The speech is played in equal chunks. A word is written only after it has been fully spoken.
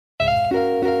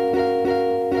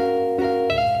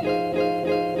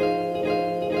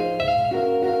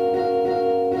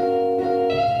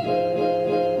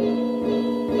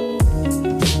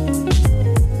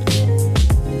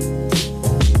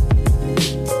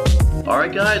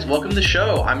Alright guys, welcome to the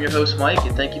show. I'm your host Mike,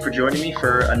 and thank you for joining me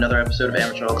for another episode of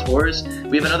Amateur Tours.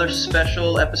 We have another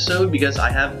special episode because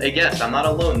I have a guest. I'm not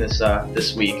alone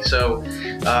this week. So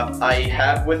I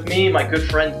have with me my good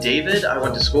friend David. I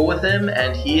went to school with him,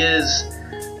 and he is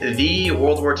the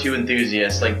World War II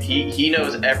enthusiast. Like, he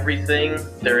knows everything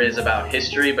there is about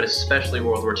history, but especially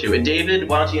World War II. And David,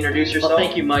 why don't you introduce yourself? Well,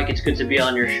 thank you, Mike. It's good to be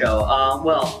on your show.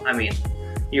 Well, I mean,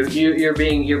 you're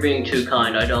being too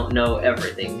kind. I don't know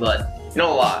everything, but you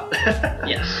know a lot.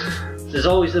 Yes. There's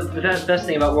always the best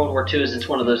thing about World War II is it's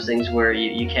one of those things where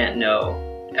you can't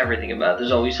know everything about it.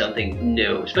 There's always something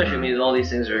new, especially I mean, all these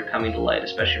things are coming to light,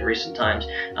 especially in recent times.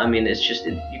 I mean, it's just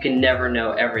you can never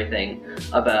know everything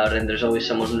about it, and there's always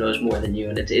someone who knows more than you,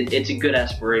 and it's a good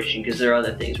aspiration, because there are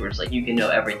other things where it's like you can know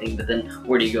everything, but then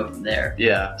where do you go from there?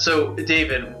 Yeah. So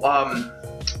David,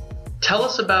 tell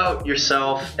us about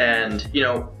yourself, and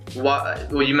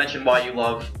you mentioned why you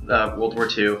love World War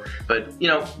II, but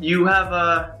you have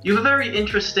a very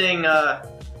interesting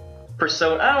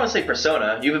persona. I don't want to say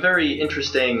persona. You have a very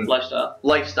interesting lifestyle.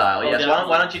 Oh, yes.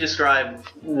 Why don't you describe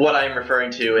what I'm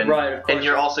referring to, and right, of course. And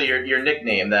your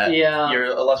nickname, your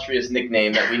illustrious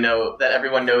nickname that we know, that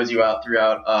everyone knows you out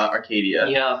throughout Arcadia.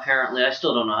 Yeah, apparently. I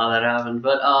still don't know how that happened,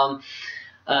 but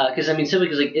because I mean, simply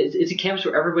because it's a campus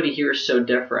where everybody here is so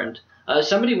different.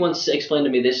 Somebody once explained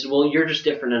to me, they said, "Well, you're just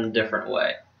different in a different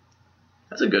way."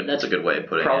 That's a good way of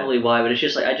putting it. Probably why, but it's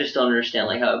just like I just don't understand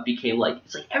how it became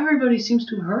it's like everybody seems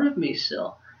to have heard of me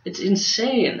still. It's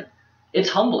insane. It's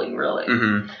humbling, really.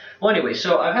 Mm-hmm. Well, anyway,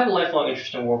 so I've had a lifelong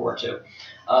interest in World War II,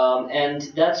 and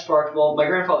that sparked. Well, my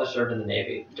grandfather served in the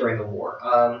Navy during the war.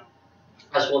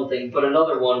 That's one thing, but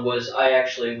another one was I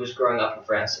actually was growing up in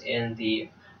France in the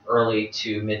early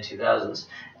to mid 2000s,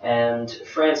 and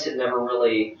France had never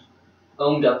really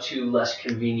owned up to less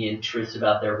convenient truths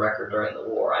about their record during the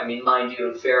war. I mean, mind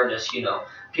you, in fairness,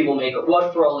 people make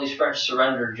what for all these French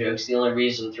surrender jokes, the only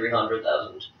reason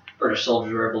 300,000 British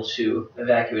soldiers were able to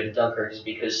evacuate Dunkirk is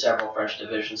because several French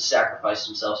divisions sacrificed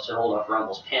themselves to hold off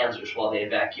Rommel's panzers while they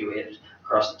evacuated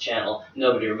across the Channel.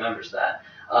 Nobody remembers that.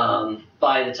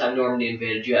 By the time Normandy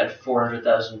invaded, you had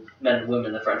 400,000 men and women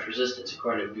in the French resistance,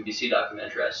 according to a BBC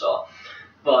documentary I saw.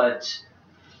 But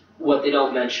what they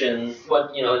don't mention,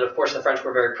 and of course the French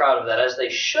were very proud of that, as they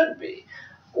should be.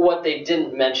 What they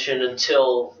didn't mention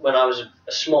until when I was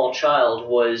a small child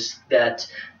was that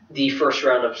the first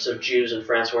roundups of Jews in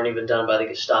France weren't even done by the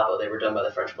Gestapo, they were done by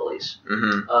the French police.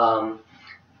 Mm-hmm.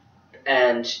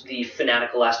 And the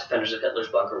fanatical last defenders of Hitler's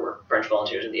bunker were French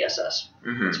volunteers in the SS,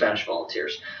 mm-hmm. Spanish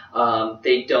volunteers.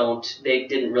 They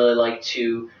didn't really like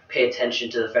to pay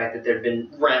attention to the fact that there had been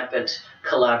rampant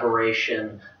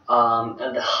collaboration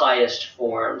and the highest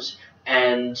forms,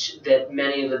 and that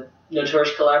many of the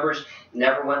notorious collaborators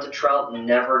never went to trial,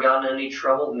 never got in any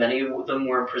trouble. Many of them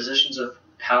were in positions of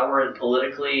power and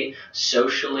politically,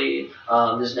 socially.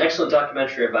 There's an excellent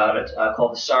documentary about it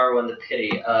called The Sorrow and the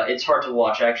Pity. It's hard to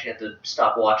watch. I actually had to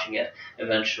stop watching it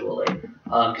eventually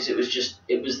because it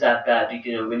was that bad.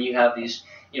 When you have these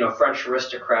French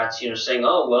aristocrats, saying,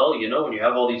 "Oh, well, when you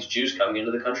have all these Jews coming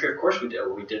into the country, of course we did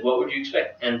what we did. What would you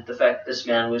expect?" And the fact that this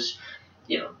man was,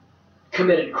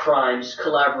 committed crimes,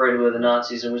 collaborated with the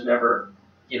Nazis, and was never,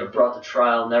 brought to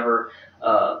trial, never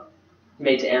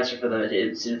made to answer for them,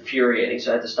 it's infuriating,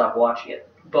 so I had to stop watching it.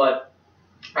 But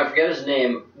I forget his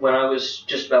name. When I was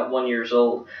just about 1 year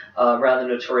old, a rather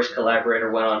notorious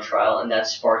collaborator went on trial, and that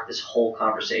sparked this whole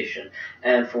conversation.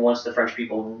 And for once, the French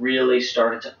people really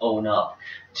started to own up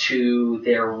to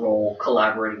their role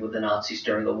collaborating with the Nazis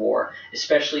during the war,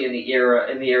 especially in the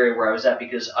area where I was at,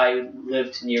 because I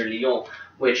lived near Lyon,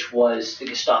 which was the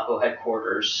Gestapo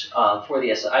headquarters for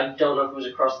the SS. I don't know if it was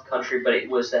across the country, but it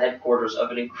was the headquarters of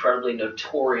an incredibly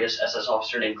notorious SS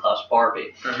officer named Klaus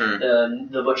Barbie,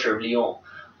 mm-hmm. the Butcher of Lyon,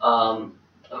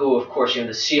 who, of course,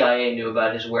 the CIA knew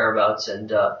about his whereabouts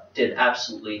and did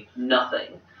absolutely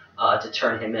nothing to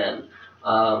turn him in.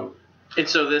 And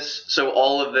so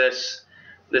all of this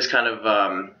kind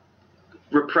of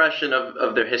repression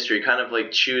of their history, kind of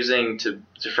like choosing to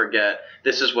forget,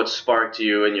 this is what sparked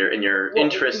you and your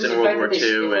interest in World War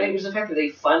II. It was the fact that they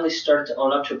finally started to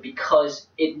own up to it, because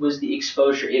it was the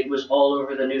exposure. It was all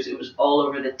over the news. It was all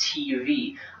over the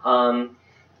TV.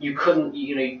 You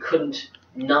couldn't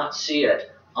not see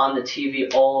it on the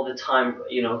TV all the time,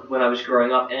 when I was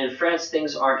growing up. And in France,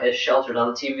 things aren't as sheltered. On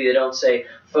the TV, they don't say,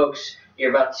 "Folks,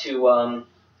 you're about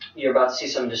to see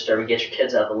something disturbing. Get your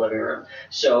kids out of the living room."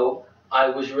 So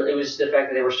it was the fact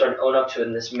that they were starting to own up to it,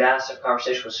 and this massive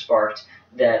conversation was sparked,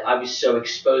 that I was so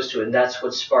exposed to it, and that's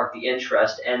what sparked the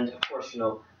interest. And of course,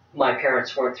 my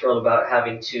parents weren't thrilled about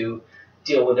having to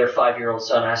deal with their 5-year-old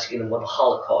son asking them what the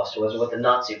Holocaust was or what the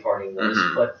Nazi Party was.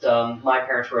 Mhm. But my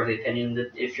parents were of the opinion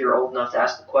that if you're old enough to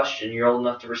ask the question, you're old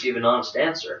enough to receive an honest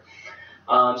answer.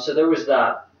 So there was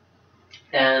that.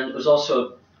 And it was also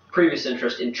a previous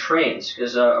interest in trains,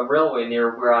 because a railway near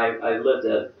where I lived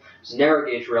was a narrow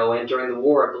gauge railway, and during the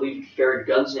war, I believe it ferried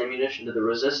guns and ammunition to the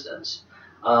resistance.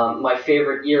 My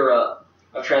favorite era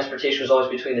of transportation was always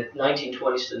between the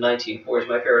 1920s to the 1940s.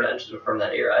 My favorite engines were from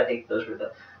that era. I think those were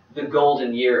the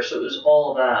golden years, so it was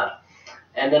all that.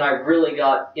 And then I really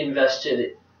got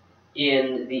invested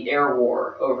in the air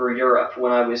war over Europe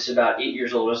when I was about 8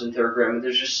 years old. I was in third grade.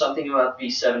 There's just something about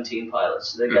B-17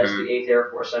 pilots, the guys in the 8th Air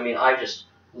Force. I mean, I just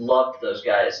loved those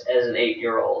guys as an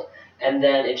 8-year-old. And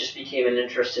then it just became an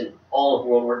interest in all of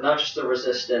World War, not just the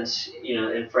resistance,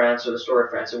 in France or the story of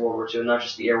France in World War II, and not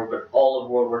just the air war, but all of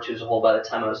World War II as a whole by the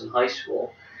time I was in high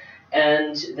school.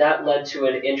 And that led to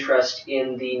an interest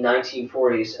in the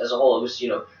 1940s as a whole. It was,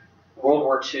 World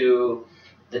War II,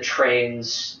 the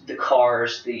trains, the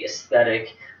cars, the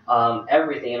aesthetic,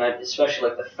 everything, and especially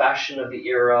like the fashion of the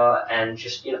era and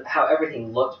just how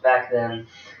everything looked back then.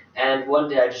 And one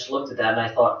day I just looked at that and I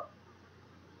thought,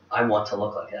 I want to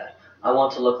look like that. I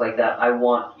want to look like that. I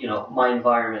want my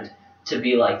environment to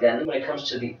be like that. And when it comes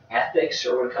to the ethics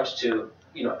or when it comes to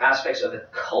aspects of the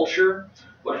culture,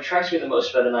 what attracts me the most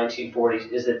about the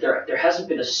 1940s is that there hasn't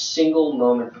been a single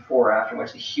moment before or after in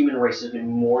which the human race has been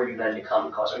more united in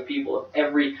common cause. I mean, people of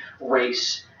every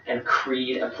race and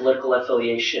creed and political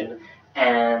affiliation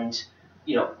and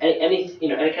any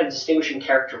kind of distinguishing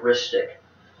characteristic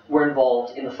were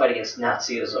involved in the fight against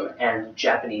Nazism and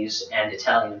Japanese and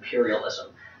Italian imperialism.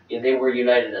 They were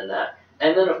united in that.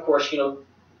 And then, of course, the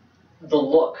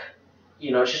look.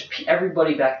 It's just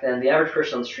everybody back then, the average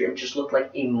person on the street just looked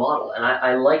like a model, and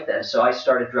I liked that. So I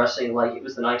started dressing like it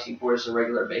was the 1940s on a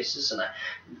regular basis, and I,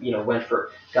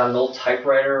 got an old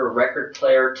typewriter, a record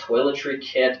player, toiletry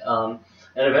kit, and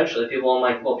eventually people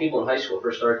in high school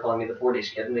first started calling me the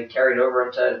 40s kid, and they carried over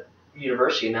into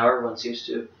university, and now everyone seems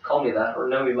to call me that or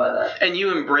know me by that. And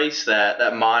you embrace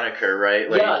that moniker, right?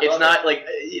 Like, yeah, it's not like,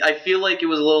 I feel like it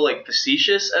was a little like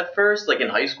facetious at first, like in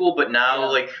high school, but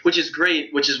now which is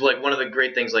great, which is like one of the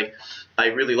great things like I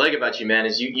really like about you, man,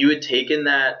 is you had taken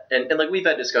that and like we've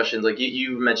had discussions, like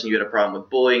you mentioned you had a problem with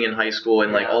bullying in high school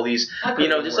and like all these,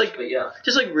 just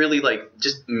like really like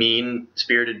just mean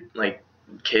spirited like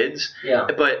kids. Yeah.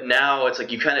 But now it's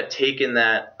like you kind of taken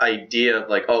that idea of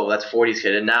like, oh, that's 40s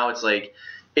kid, and now it's like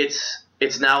it's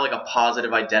now like a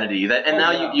positive identity that, and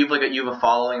you have a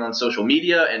following on social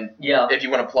media, and if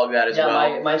you want to plug that as well.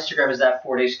 Yeah, my Instagram is that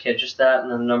 40s kid, just that, and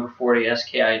then the number 40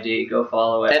 SKID. Go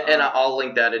follow it. And I'll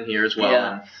link that in here as well.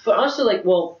 Yeah, but honestly,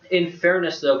 in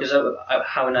fairness though, because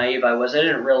how naive I was, I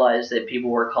didn't realize that people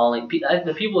were calling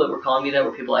the people that were calling me that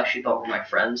were people I actually thought were my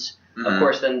friends. Mm-hmm. Of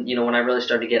course, then, when I really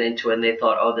started to get into it and they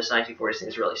thought, oh, this 1940s thing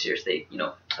is really serious, they,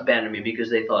 abandoned me because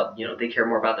they thought, they care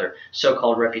more about their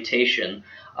so-called reputation.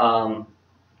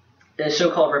 Instead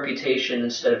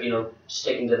of,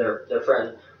 sticking to their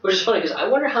friend. Which is funny because I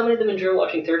wonder how many of them enjoy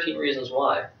watching 13 Reasons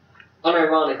Why.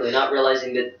 Unironically, not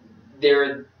realizing that there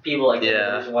are people like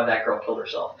that, the reason why that girl killed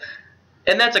herself.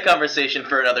 And that's a conversation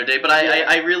for another day. But what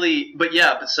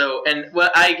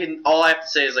all I have to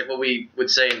say is like what we would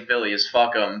say in Philly is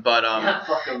fuck them. But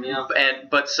fuck them, yeah.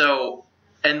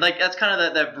 And like that's kind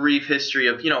of that brief history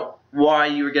of why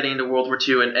you were getting into World War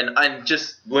II, and I'm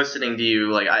just listening to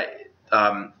you like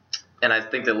and I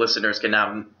think that listeners can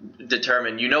now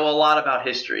determine you know a lot about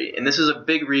history, and this is a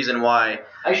big reason why.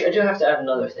 I do have to add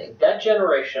another thing. That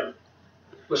generation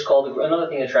was called, another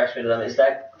thing that attracts me to them is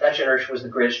that generation was the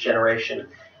greatest generation.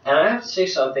 And I have to say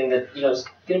something that, is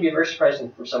going to be very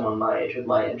surprising for someone my age with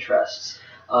my interests.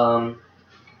 And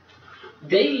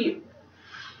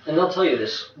they'll tell you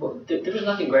this, there was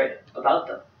nothing great about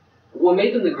them. What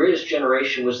made them the greatest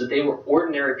generation was that they were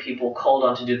ordinary people called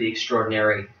on to do the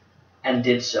extraordinary and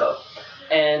did so.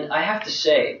 And I have to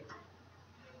say,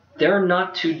 they're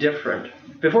not too different.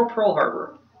 Before Pearl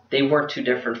Harbor, they weren't too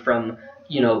different from,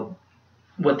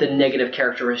 what the negative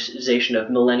characterization of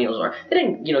millennials are. They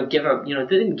didn't, they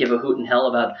didn't give a hoot in hell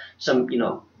about some,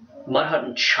 mud hut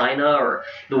in China or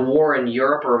the war in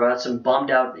Europe or about some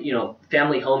bombed out,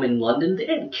 family home in London. They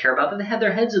didn't care about that. They had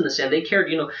their heads in the sand. They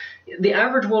cared, the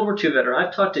average World War II veteran.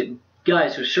 I've talked to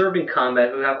guys who served in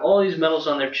combat who have all these medals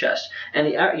on their chest.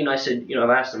 And I said, I've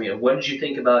asked them, what did you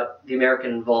think about the American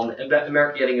involvement, about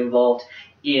America getting involved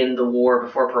in the war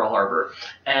before Pearl Harbor?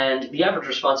 And the average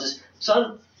response is,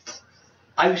 son,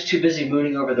 I was too busy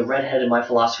mooning over the redhead in my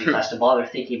philosophy class to bother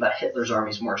thinking about Hitler's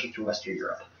armies marching through Western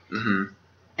Europe. Mm-hmm.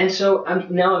 And so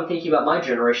now I'm thinking about my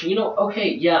generation. You know,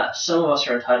 okay, yeah, some of us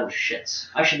are entitled shits.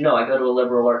 I should know. I go to a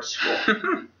liberal arts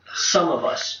school. Some of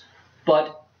us.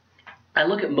 But I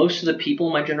look at most of the people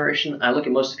in my generation. I look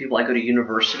at most of the people I go to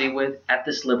university with at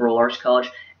this liberal arts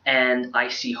college, and I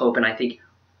see hope, and I think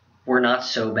we're not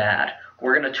so bad.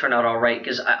 We're going to turn out all right,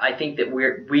 because I think that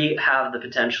we have the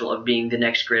potential of being the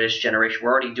next greatest generation.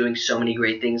 We're already doing so many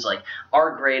great things, like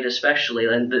our grade especially,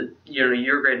 and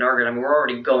your grade and our grade. I mean, we're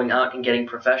already going out and getting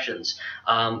professions.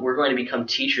 We're going to become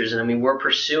teachers, and I mean, we're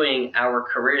pursuing our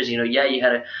careers. You know, yeah, you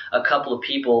had a couple of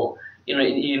people. You know,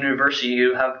 in university,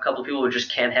 you have a couple of people who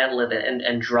just can't handle it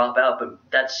and drop out, but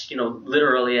that's, you know,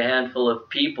 literally a handful of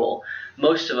people.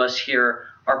 Most of us here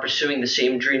are pursuing the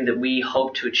same dream that we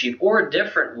hope to achieve, or a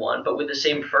different one, but with the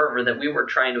same fervor that we were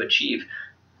trying to achieve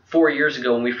 4 years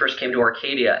ago when we first came to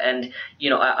Arcadia. And, you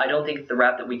know, I don't think the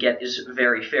rap that we get is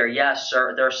very fair. Yes,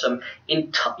 sir, there are some,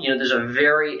 there's a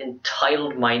very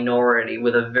entitled minority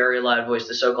with a very loud voice,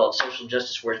 the so-called social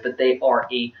justice warriors, but they are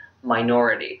a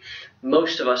minority.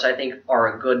 Most of us, I think,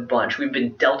 are a good bunch. We've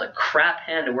been dealt a crap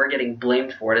hand, and we're getting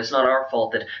blamed for it. It's not our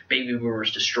fault that baby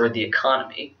boomers destroyed the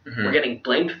economy. Mm-hmm. We're getting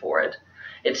blamed for it.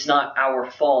 It's not our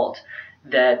fault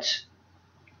that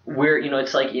we're, you know,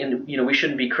 it's like, we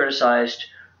shouldn't be criticized.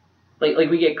 Like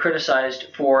we get criticized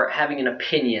for having an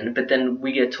opinion, but then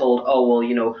we get told, oh, well,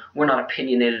 you know, we're not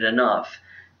opinionated enough.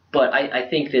 But I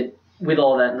think that with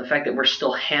all that, and the fact that we're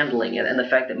still handling it, and the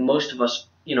fact that most of us,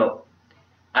 you know,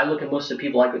 I look at most of the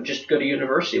people I could just go to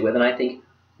university with, and I think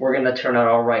we're going to turn out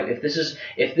all right. If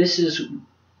this is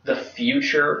the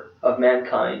future of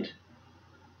mankind,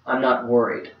 I'm not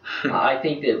worried. I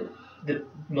think that the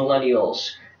millennials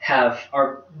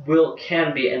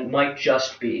can be and might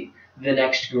just be the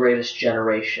next greatest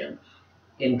generation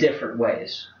in different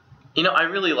ways. You know, I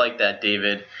really like that,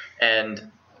 David, and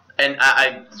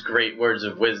I great words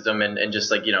of wisdom and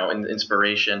just like, you know,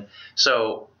 inspiration.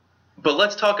 So, but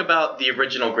let's talk about the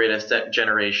original greatest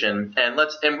generation, and we'll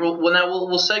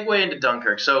segue into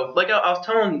Dunkirk. So, like I was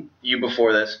telling you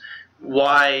before this,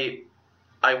 why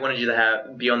I wanted you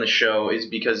to be on the show is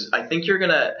because I think you're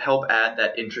going to help add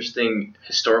that interesting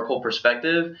historical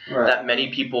perspective that many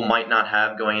people might not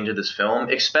have going into this film,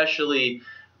 especially,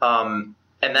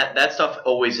 and that stuff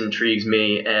always intrigues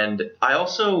me. And I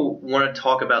also want to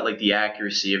talk about like the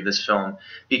accuracy of this film,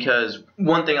 because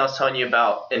one thing I was telling you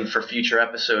about, and for future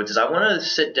episodes, is I want to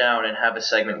sit down and have a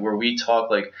segment where we talk,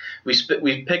 like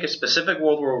we pick a specific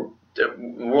World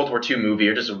War II movie,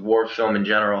 or just a war film in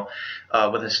general,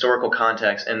 with historical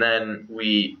context, and then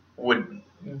we would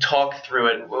talk through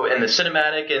it in the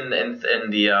cinematic and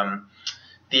the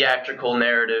theatrical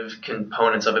narrative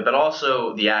components of it, but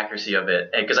also the accuracy of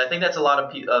it, because I think that's a lot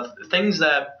of things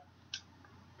that,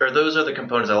 or those are the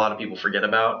components that a lot of people forget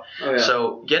about. Oh, yeah.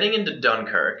 So getting into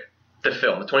Dunkirk, the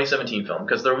film, the 2017 film,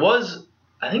 because there was,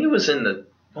 I think it was in the,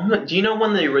 do you know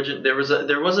when the original, there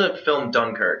was a film,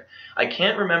 Dunkirk. I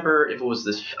can't remember if it was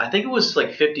this, I think it was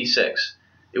like 56.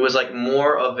 It was like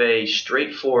more of a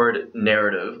straightforward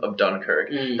narrative of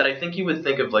Dunkirk that I think you would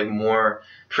think of like more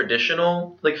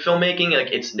traditional like filmmaking,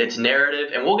 like it's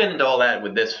narrative, and we'll get into all that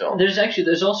with this film.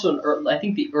 There's also I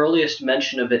think the earliest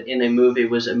mention of it in a movie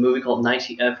was a movie called from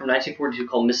 1942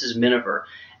 called Mrs. Miniver,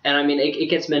 and I mean it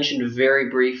gets mentioned very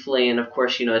briefly, and of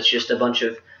course, you know, it's just a bunch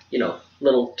of, you know,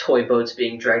 little toy boats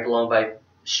being dragged along by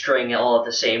string all at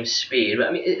the same speed. But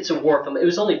I mean, it's a war film. It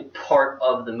was only part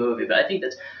of the movie, but I think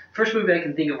that's first movie I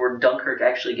can think of where Dunkirk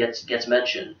actually gets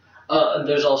mentioned.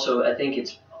 There's also, I think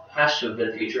it has to have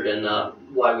been featured in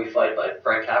Why We Fight by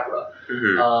Frank Capra.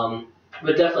 Mm-hmm.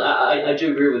 But definitely, I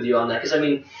do agree with you on that, because I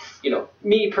mean, you know,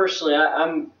 me personally,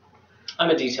 I'm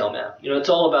a detail man. You know, it's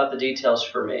all about the details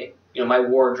for me. You know, my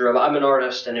wardrobe. I'm an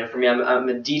artist, and for me, I'm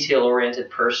a detail-oriented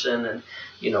person, and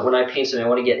you know, when I paint something, I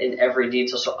want to get in every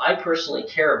detail. So I personally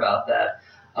care about that.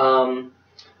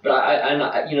 But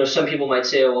I, you know, some people might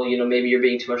say, oh, well, you know, maybe you're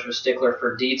being too much of a stickler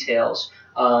for details.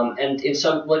 And in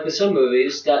some, like with some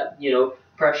movies, that, you know,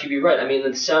 perhaps you'd be right. I mean,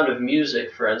 The Sound of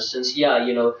Music, for instance, yeah,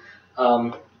 you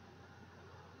know,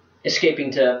 escaping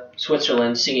to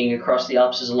Switzerland, singing across the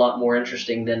Alps is a lot more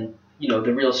interesting than, you know,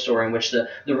 the real story in which the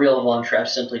real Von Trapp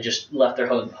simply just left their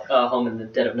home in the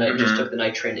dead of night and just took the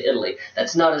night train to Italy.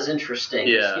 That's not as interesting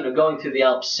as, you know, going through the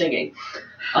Alps singing.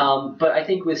 But I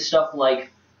think with stuff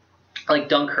like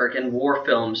Dunkirk and war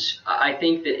films, I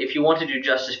think that if you want to do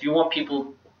justice, if you want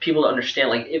people to understand,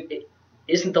 like, it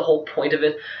isn't the whole point of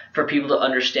it for people to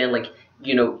understand, like,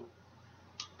 you know,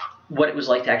 what it was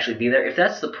like to actually be there. If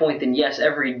that's the point, then yes,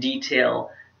 every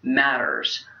detail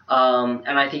matters. And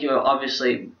I think, you know,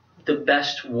 obviously the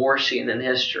best war scene in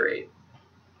history,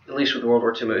 at least with World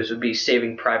War II movies, would be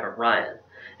Saving Private Ryan.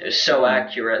 It was so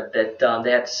accurate that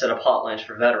they had to set up hotlines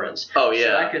for veterans. Oh, yeah.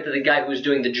 So accurate that the guy who was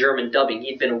doing the German dubbing,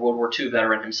 he'd been a World War II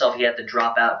veteran himself. He had to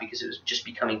drop out because it was just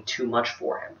becoming too much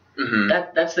for him.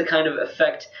 Mm-hmm. That's the kind of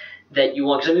effect that you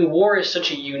want. Because, I mean, war is such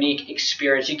a unique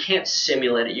experience. You can't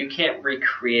simulate it. You can't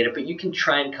recreate it, but you can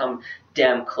try and come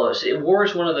damn close. War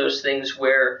is one of those things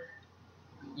where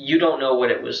you don't know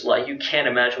what it was like. You can't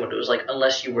imagine what it was like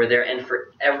unless you were there. And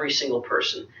for every single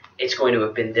person, it's going to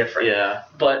have been different. Yeah.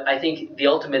 But I think the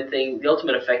ultimate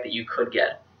effect that you could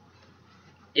get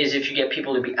is if you get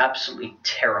people to be absolutely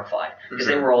terrified. Because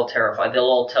they were all terrified. They'll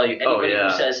all tell you. Anybody who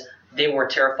says they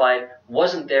weren't terrified,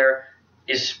 wasn't there,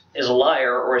 is a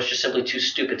liar, or is just simply too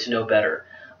stupid to know better.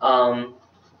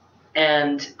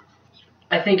 And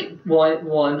I think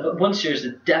one series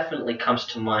that definitely comes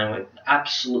to mind with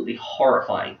absolutely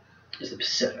horrifying is The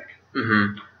Pacific.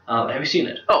 Mm-hmm. Have you seen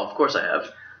it? Oh, of course I have.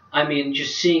 I mean,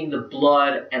 just seeing the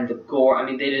blood and the gore. I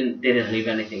mean, they didn't leave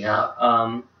anything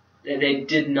out. They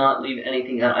did not leave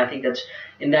anything out. I think that's,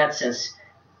 in that sense,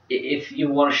 if you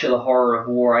want to show the horror of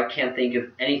war, I can't think of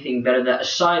anything better than that,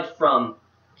 aside from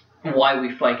Why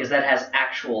We Fight, because that has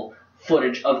actual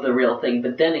footage of the real thing.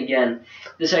 But then again,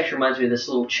 this actually reminds me of this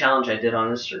little challenge I did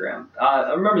on Instagram.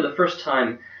 I remember the first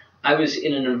time I was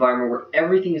in an environment where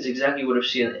everything is exactly what I've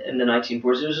seen in the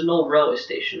 1940s. It was an old railway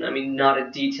station. I mean, not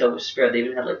a detail was spared. They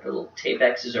even had like the little tape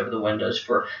X's over the windows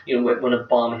for, you know, when a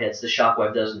bomb hits, the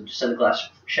shockwave doesn't send the glass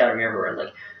shattering everywhere. And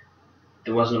like,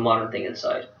 there wasn't a modern thing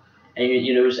inside. And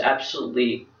you know, it was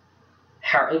absolutely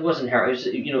it wasn't harrowing. It was,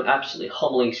 you know, absolutely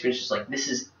humbling experience. Just like, this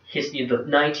is history of the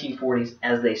 1940s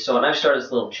as they saw. And I've started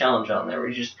this little challenge on there where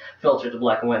you just filter to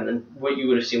black and white and then what you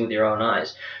would have seen with your own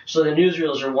eyes. So the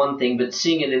newsreels are one thing, but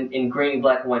seeing it in grainy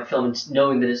black and white film and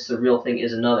knowing that it's the real thing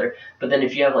is another. But then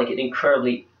if you have like an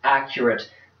incredibly accurate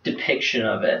depiction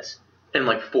of it, in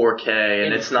like 4K,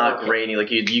 and it's 4K. Not grainy, like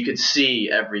you could see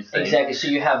everything. Exactly. So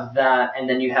you have that, and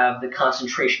then you have the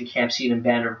concentration camp scene in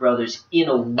Band of Brothers in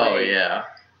a way. Oh yeah.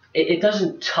 It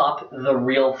doesn't top the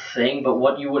real thing, but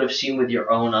what you would have seen with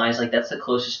your own eyes, like that's the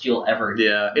closest you'll ever get.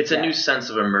 Yeah, it's a new sense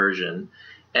of immersion,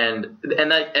 and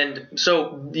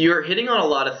so you're hitting on a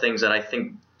lot of things that I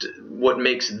think what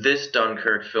makes this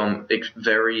Dunkirk film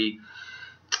very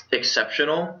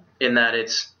exceptional in that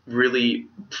it's really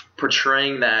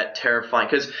portraying that terrifying,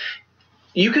 because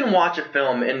you can watch a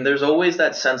film and there's always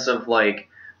that sense of like,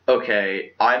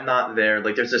 okay, I'm not there,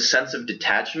 like there's a sense of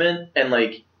detachment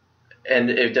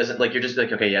and it doesn't, like, you're just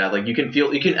like, okay, yeah, like you can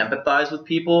empathize with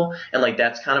people, and like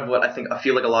that's kind of what I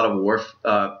feel like a lot of war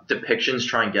depictions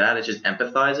try and get at. It's just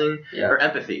empathizing or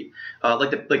empathy,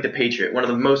 like the Patriot, one of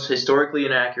the most historically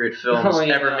inaccurate films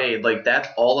ever made. Like that's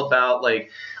all about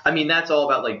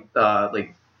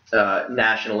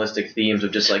nationalistic themes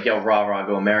of just like, yo, rah rah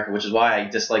go America, which is why I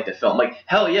dislike the film. Like,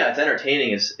 hell yeah, it's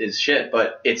entertaining is shit,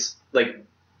 but it's like.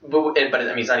 But I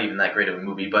mean, it's not even that great of a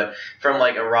movie. But from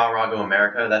like a rah rah go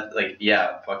America, that like,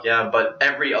 yeah, fuck yeah. But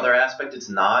every other aspect, it's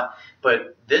not.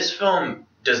 But this film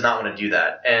does not want to do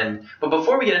that. But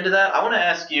before we get into that, I want to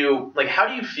ask you, like, how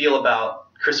do you feel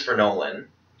about Christopher Nolan?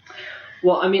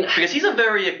 Well, I mean, because he's a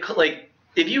very like,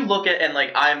 if you look at, and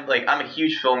like I'm a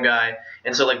huge film guy,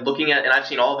 and so like looking at, and I've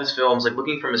seen all of his films, like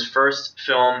looking from his first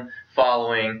film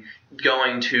following,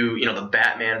 going to, you know, the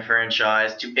Batman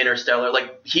franchise, to Interstellar,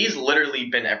 like he's literally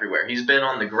been everywhere. He's been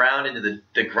on the ground into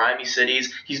the grimy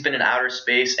cities. He's been in outer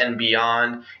space and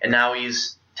beyond, and now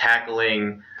he's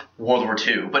tackling World War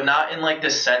II, but not in like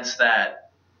the sense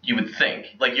that you would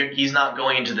think. Like he's not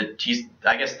going into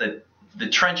the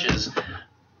trenches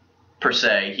per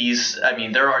se.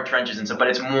 There are trenches and stuff, but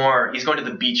it's more, he's going to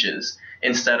the beaches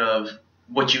instead of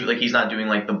what you, like, he's not doing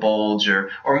like the Bulge or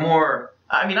more.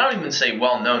 I mean, I don't even say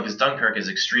well-known, because Dunkirk is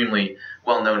extremely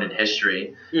well-known in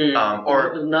history.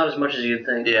 Or not as much as you'd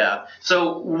think. Yeah.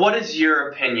 So what is your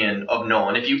opinion of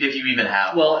Nolan, if you even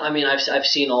have Well, one? I mean, I've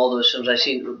seen all those films. I've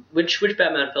seen... Which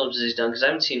Batman films has he done? Because I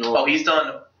haven't seen all of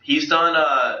them. He's done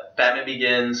Batman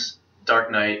Begins,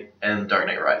 Dark Knight, and Dark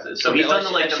Knight Rises. So he's done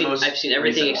the most I've seen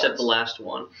everything except the last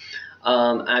one.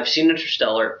 I've seen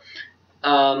Interstellar.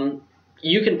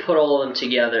 You can put all of them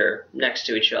together next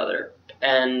to each other,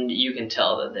 and you can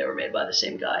tell that they were made by the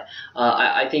same guy.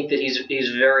 I think that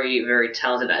he's very, very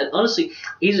talented. And honestly,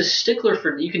 he's a stickler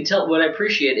for. You can tell. What I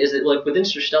appreciate is that, like with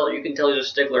Interstellar, you can tell he's a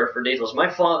stickler for details. My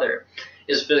father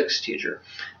is a physics teacher,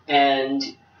 and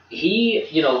he,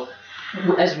 you know,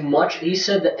 He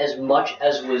said that as much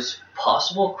as was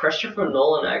possible, Christopher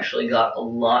Nolan actually got a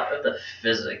lot of the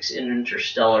physics in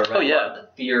Interstellar, right? Oh, yeah. A lot of the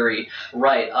theory,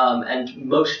 right? And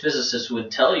most physicists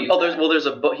would tell you. Oh, there's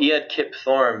a book. He had Kip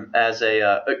Thorne as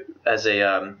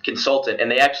a consultant, and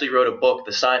they actually wrote a book,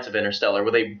 The Science of Interstellar,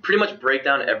 where they pretty much break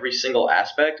down every single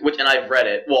aspect. And I've read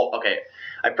it. Well, okay.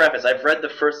 I've read the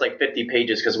first 50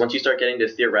 pages because once you start getting to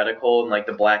theoretical and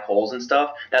the black holes and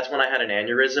stuff, that's when I had an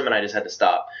aneurysm and I just had to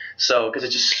stop. So because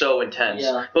it's just so intense.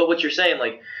 Yeah. But what you're saying,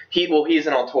 he's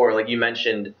an auteur, like you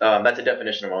mentioned. That's a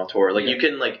definition of an auteur. You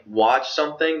can watch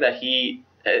something that he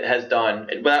has done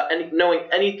without knowing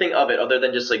anything of it other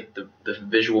than just the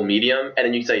visual medium, and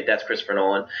then you can say that's Christopher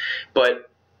Nolan. But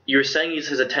you're saying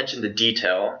his attention to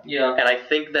detail, and I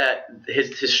think that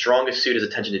his strongest suit is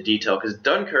attention to detail, because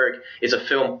Dunkirk is a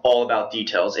film all about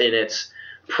details in its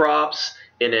props,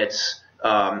 in its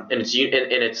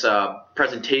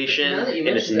presentation, in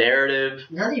its narrative.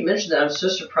 Now that you mentioned that, I'm so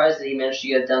surprised that he managed to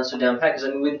get it down so down pat. Because I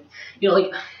mean,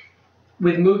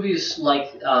 with movies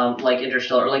like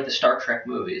Interstellar, or the Star Trek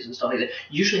movies and stuff like that,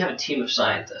 you usually have a team of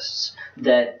scientists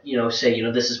that say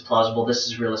this is plausible, this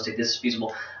is realistic, this is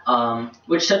feasible,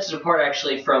 which sets it apart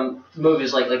actually from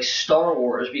movies like Star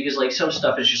Wars, because some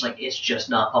stuff is just it's just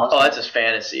not possible. Oh, that's just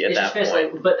fantasy at that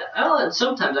point. But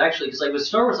sometimes actually, because with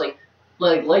Star Wars, like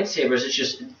lightsabers, it's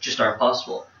just aren't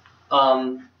possible.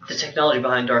 The technology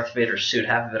behind Darth Vader's suit,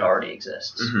 half of it already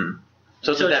exists. Mm-hmm.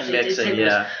 So it's that mixing,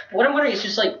 yeah. What I'm wondering is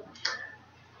just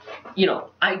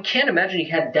I can't imagine he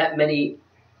had that many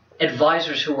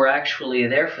advisors who were actually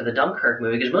there for the Dunkirk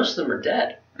movie, because most of them are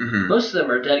dead. Mm-hmm. Most of them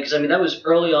are dead, because that was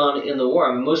early on in the war.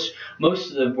 I mean, most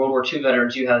of the World War II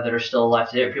veterans you have that are still alive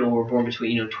today are people who were born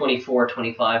between 24,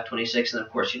 25, 26, and of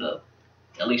course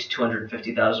at least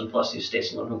 250,000 plus these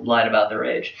states alone who lied about their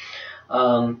age.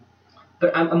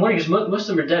 But I'm wondering, because most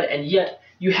of them are dead, and yet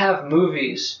you have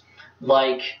movies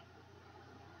like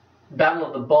Battle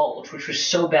of the Bulge, which was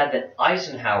so bad that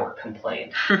Eisenhower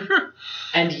complained.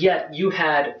 And yet you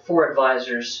had four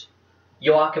advisors,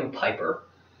 Joachim Peiper.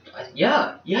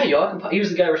 Joachim Peiper. He was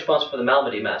the guy responsible for the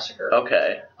Malmedy massacre.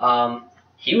 Okay.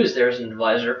 He was there as an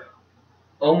advisor.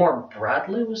 Omar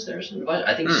Bradley was there as an advisor.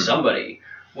 I think somebody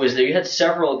was there. You had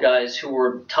several guys who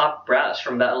were top brass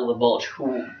from Battle of the Bulge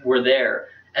who were there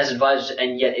as advisors,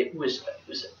 and yet it was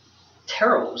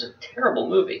terrible. It was a terrible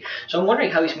movie. So I'm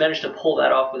wondering how he's managed to pull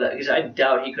that off with that, because I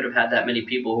doubt he could have had that many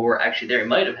people who were actually there. He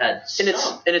might have had some.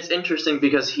 And it's interesting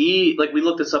because we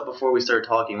looked this up before we started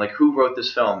talking, who wrote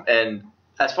this film, and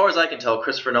as far as I can tell,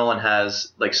 Christopher Nolan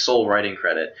has sole writing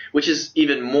credit, which is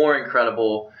even more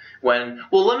incredible when.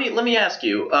 Well, let me ask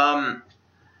you.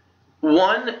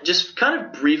 One, just kind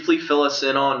of briefly fill us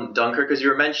in on Dunkirk, because you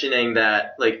were mentioning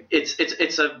that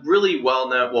it's a really well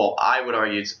known. Well, I would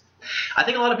argue I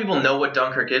think a lot of people know what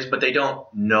Dunkirk is, but they don't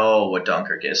know what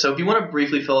Dunkirk is. So if you want to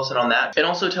briefly fill us in on that, and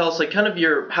also tell us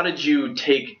how did you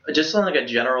take, just on a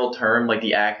general term,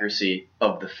 the accuracy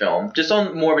of the film, just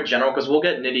on more of a general, because we'll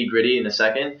get nitty gritty in a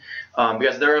second,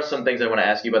 because there are some things I want to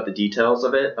ask you about the details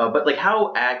of it, but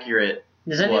how accurate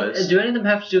do any of them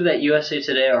have to do with that USA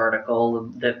Today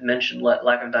article that mentioned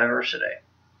lack of diversity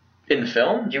in the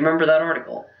film? Do you remember that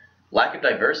article? Lack of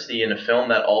diversity in a film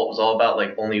that was all about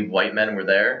only white men were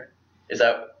there. Is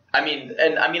that? I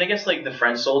guess the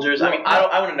French soldiers. Well,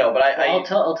 I want to know, but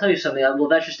I'll tell you something. Well,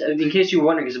 that's just in case you were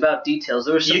wondering. It's about details.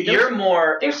 You're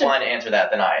more inclined to answer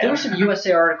that than I am. There was some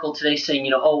USA article today saying,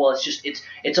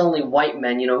 it's only white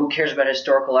men. Who cares about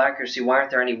historical accuracy? Why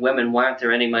aren't there any women? Why aren't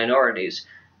there any minorities?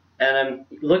 And I'm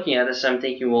looking at this, and I'm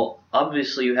thinking, well,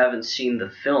 obviously you haven't seen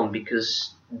the film,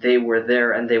 because they were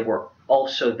there, and they were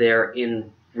also there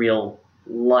in real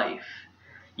life.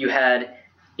 You had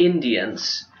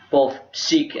Indians, both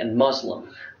Sikh and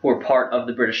Muslim, who were part of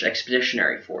the British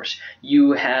Expeditionary Force.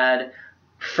 You had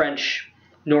French,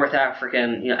 North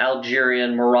African,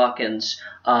 Algerian, Moroccans,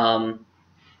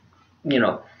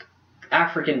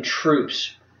 African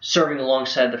troops serving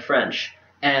alongside the French.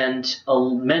 And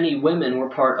many women were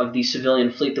part of the civilian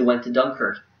fleet that went to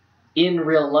Dunkirk in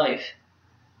real life.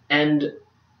 And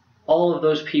all of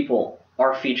those people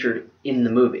are featured in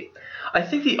the movie. I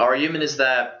think the argument is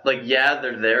that,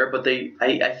 they're there, but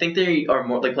I think they are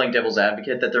more, playing devil's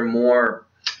advocate, that they're more,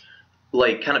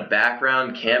 kind of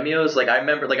background cameos. I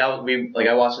remember,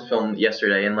 I watched the film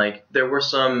yesterday, and, there were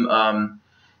some,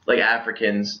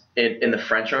 Africans in the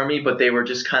French army, but they were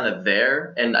just kind of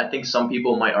there. And I think some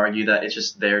people might argue that it's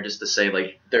just there just to say,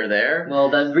 like, they're there. Well,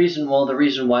 the reason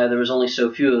why there was only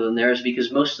so few of them there is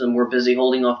because most of them were busy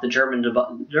holding off the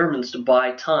Germans to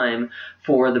buy time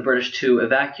for the British to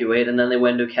evacuate, and then they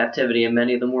went into captivity, and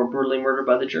many of them were brutally murdered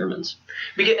by the Germans.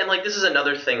 And like this is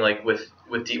another thing, like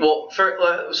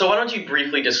so why don't you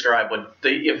briefly describe what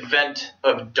the event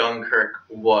of Dunkirk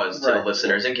was to the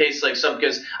listeners, in case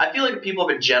because I feel like people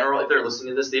have a general, if they're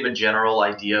listening to this, they have a general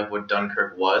idea of what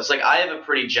Dunkirk was. Like I have a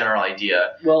pretty general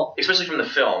idea, well, especially from the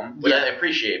film, which I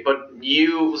appreciate. But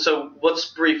so let's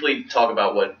briefly talk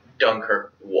about what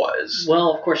Dunkirk was.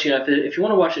 Well, of course, if you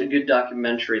want to watch a good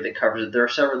documentary that covers it,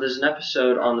 there's an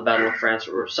episode on the Battle of France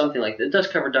or something like that. It does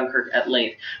cover Dunkirk at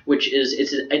length, which is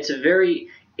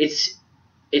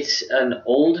it's an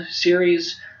old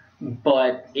series,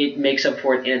 but it makes up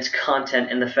for it in its content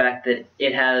and the fact that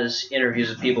it has interviews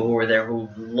with people who were there who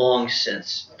have long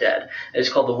since dead. It's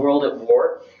called The World at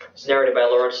War. It's narrated by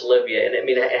Laurence Olivier, and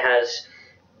it has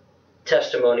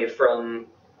testimony from.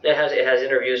 It has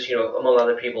interviews, among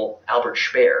other people, Albert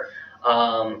Speer,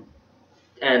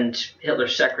 and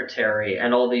Hitler's secretary,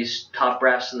 and all these top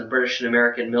brass in the British and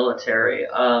American military.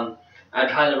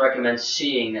 I'd highly recommend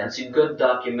seeing that. It's a good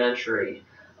documentary.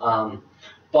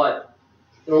 But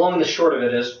the long and the short of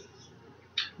it is,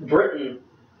 Britain,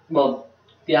 well,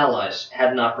 the Allies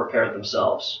had not prepared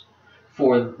themselves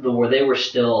for the war. They were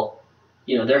still,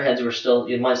 their heads were still,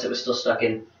 the mindset was still stuck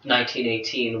in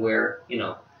 1918, where,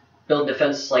 build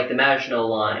defenses like the Maginot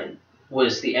Line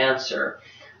was the answer.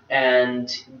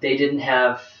 And they didn't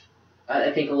have,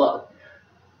 I think,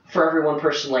 for every one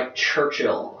person like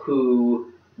Churchill,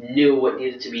 who knew what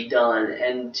needed to be done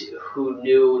and who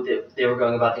knew that they were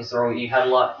going about things the wrong way, you had a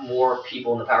lot more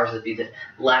people in the powers that be that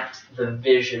lacked the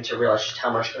vision to realize just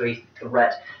how much of a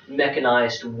threat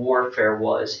mechanized warfare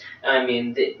was. I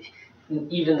mean,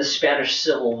 even the Spanish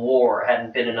Civil War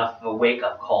hadn't been enough of a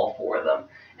wake-up call for them.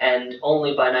 And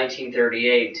only by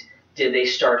 1938 did they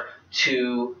start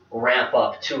to ramp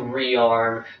up, to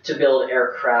rearm, to build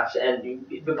aircraft.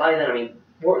 But by then, I mean,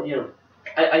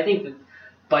 I think that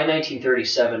by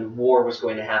 1937, war was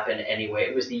going to happen anyway.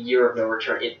 It was the year of no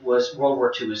return. World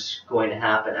War II was going to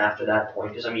happen after that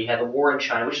point. Because, you had the war in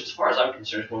China, which, as far as I'm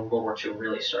concerned, is when World War II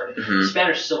really started. Mm-hmm. The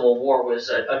Spanish Civil War was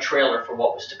a trailer for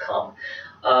what was to come.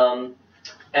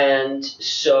 And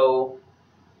so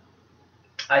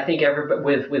I think everybody,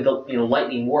 with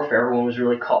lightning warfare, everyone was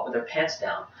really caught with their pants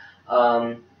down.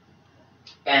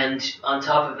 And on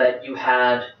top of that, you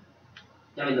had,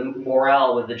 the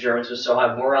morale with the Germans was so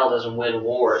high. Morale doesn't win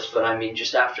wars, but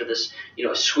just after this,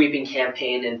 sweeping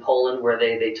campaign in Poland where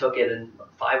they took it in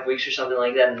 5 weeks or something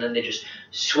like that, and then they just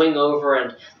swing over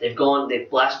and they've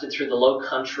blasted through the Low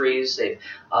Countries. They've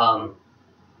blasted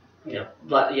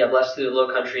through the Low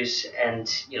Countries, and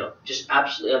just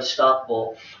absolutely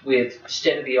unstoppable with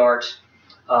state-of-the-art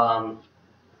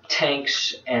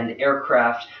tanks and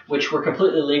aircraft, which were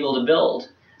completely legal to build.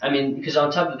 Because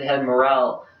on top of it, they had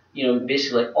morale.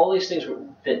 Basically, like all these things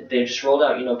that they just rolled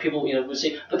out. People would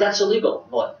say, but that's illegal.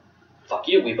 Well, fuck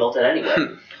you, we built it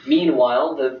anyway.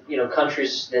 Meanwhile, the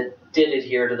countries that did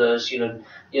adhere to those,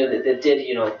 that did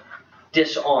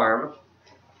disarm.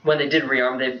 When they did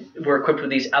rearm, they were equipped with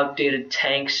these outdated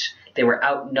tanks. They were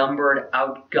outnumbered,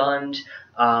 outgunned.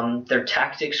 Their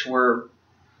tactics were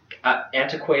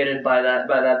antiquated by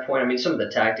that point. Some of the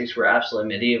tactics were absolutely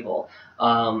medieval.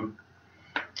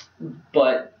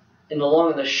 But in the long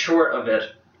and the short of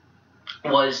it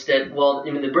was that,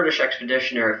 the British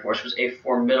Expeditionary Force was a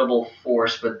formidable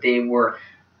force, but they were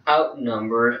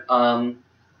outnumbered.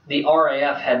 The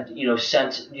RAF had,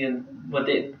 sent what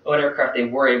aircraft they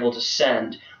were able to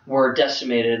send were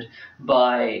decimated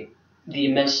by the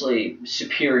immensely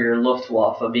superior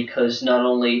Luftwaffe, because not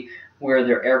only were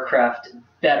their aircraft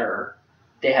better,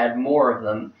 they had more of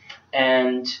them,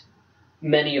 and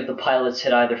many of the pilots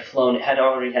had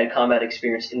already had combat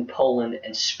experience in Poland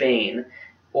and Spain,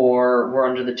 or were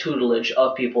under the tutelage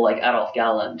of people like Adolf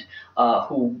Galland,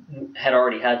 who had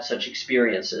already had such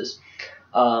experiences.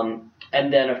 And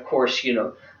then, of course,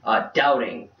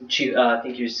 Dowding, I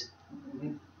think he was,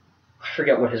 I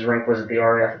forget what his rank was at the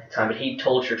RAF at the time, but he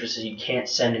told Churchill, said, you can't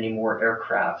send any more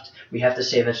aircraft. We have to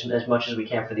save as much as we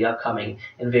can for the upcoming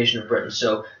invasion of Britain.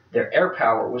 So their air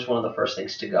power was one of the first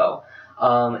things to go.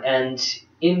 And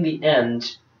in the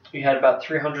end, you had about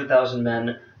 300,000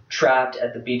 men trapped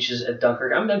at the beaches at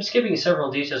Dunkirk. I'm skipping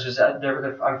several details because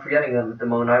I'm forgetting them at the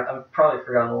moment. I've probably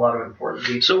forgotten a lot of important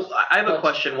details. So I have a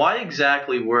question. Why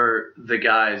exactly were the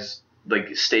guys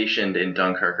like stationed in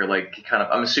Dunkirk, or like kind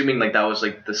of, I'm assuming like that was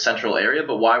like the central area,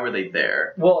 but why were they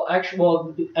there? Well,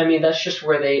 I mean, that's just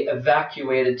where they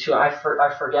evacuated to. I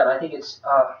forget. I think it's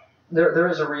there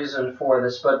is a reason for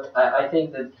this, but I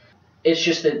think that it's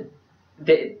just that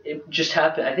it just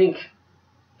happened. I think,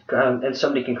 and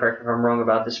somebody can correct me if I'm wrong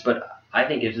about this, but I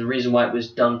think it's the reason why it was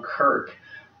Dunkirk.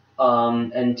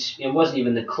 And it wasn't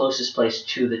even the closest place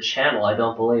to the channel, I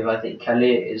don't believe. I think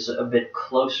Calais is a bit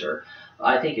closer.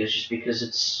 I think it was just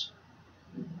because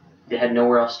they had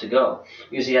nowhere else to go.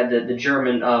 Because you had the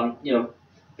German,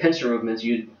 pincer movements.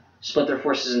 You split their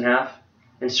forces in half,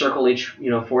 encircle each,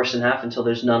 force in half until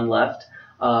there's none left.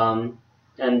 And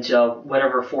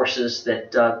whatever forces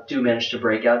that do manage to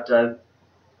break out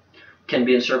can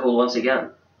be encircled once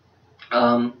again.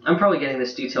 I'm probably getting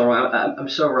this detail wrong. I'm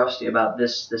so rusty about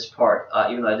this part,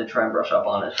 even though I did try and brush up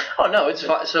on it. Oh no, it's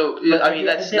fine. So I mean,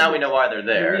 that's now we know why they're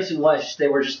there. The reason was they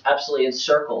were just absolutely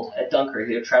encircled at Dunkirk.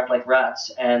 They were trapped like rats,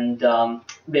 and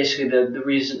basically the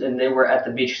reason, and they were at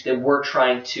the beach. They were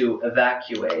trying to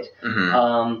evacuate,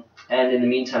 and in the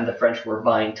meantime, the French were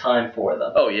buying time for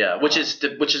them. Oh yeah, which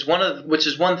is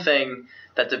one thing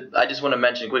that I just want to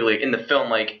mention quickly in the film.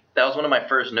 Like that was one of my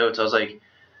first notes. I was like,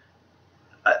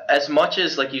 as much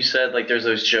as, like you said, like there's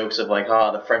those jokes of like,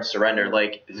 the French surrender,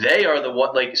 like they are the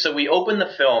one, like, so we open the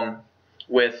film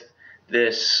with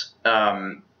this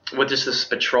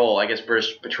patrol, I guess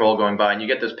British patrol going by, and you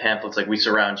get those pamphlets like, we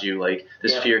surround you, like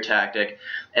this fear tactic,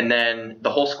 and then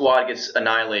the whole squad gets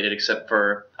annihilated except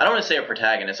for, I don't want to say a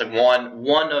protagonist, like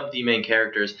one of the main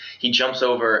characters, he jumps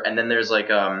over, and then there's like,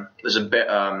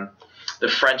 the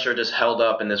French are just held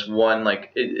up in this one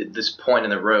this point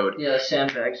in the road. Yeah,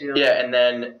 sandbags. Yeah, and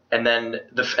then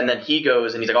he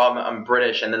goes and he's like, "Oh, I'm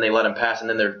British," and then they let him pass, and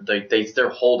then they're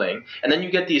holding, and then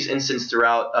you get these instances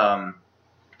throughout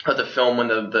of the film when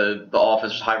the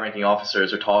officers, high-ranking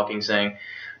officers, are talking, saying,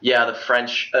 "Yeah, the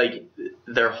French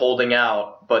they're holding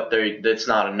out, but it's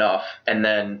not enough." And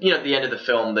then at the end of the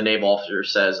film, the naval officer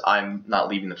says, "I'm not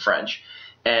leaving the French,"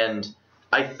 and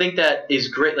I think that is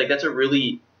great. Like that's a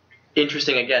really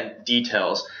interesting, again,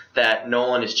 details that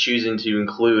Nolan is choosing to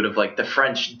include of like the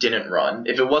French didn't run.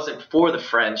 If it wasn't for the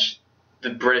French,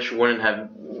 the British wouldn't have,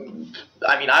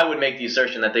 I mean, I would make the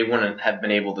assertion that they wouldn't have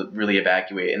been able to really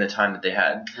evacuate in the time that they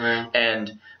had.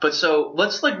 Right. But so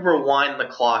let's like rewind the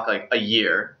clock like a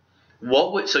year.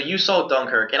 So you saw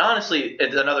Dunkirk, and honestly,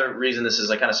 it's another reason this is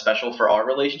like kind of special for our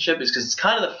relationship is because it's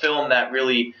kind of the film that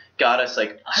really got us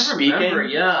like speaking. I remember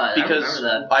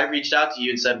that. I reached out to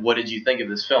you and said, "What did you think of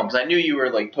this film?" Because I knew you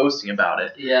were like posting about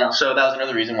it. Yeah. So that was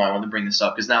another reason why I wanted to bring this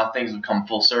up, because now things have come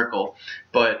full circle.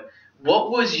 But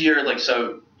what was your like?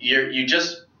 So you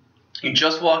just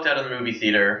walked out of the movie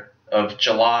theater of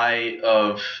July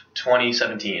of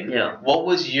 2017. Yeah. What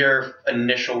was your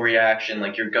initial reaction,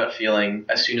 like your gut feeling,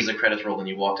 as soon as the credits rolled and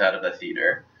you walked out of the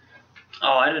theater?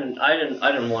 Oh, I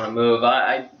didn't want to move.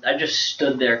 I just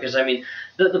stood there because I mean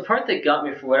the part that got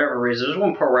me for whatever reason, there was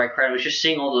one part where I cried. I was just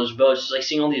seeing all those boats, like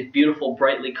seeing all these beautiful,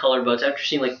 brightly colored boats. After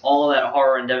seeing like all of that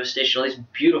horror and devastation, all these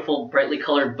beautiful, brightly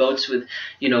colored boats with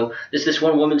this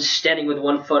one woman standing with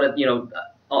one foot at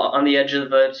on the edge of the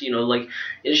boat, like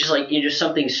it's just like just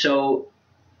something so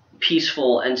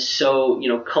peaceful and so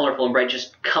colorful and bright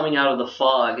just coming out of the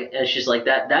fog, and it's just like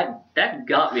that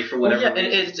got me for whatever reason. And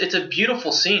it's a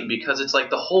beautiful scene because it's like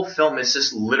the whole film is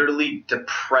just literally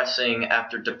depressing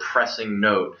after depressing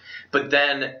note, but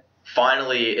then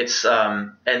finally it's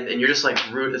and you're just like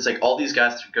it's like all these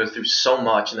guys go through so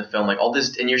much in the film, like all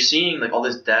this, and you're seeing like all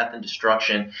this death and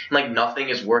destruction, and like nothing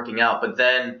is working out, but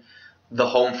then the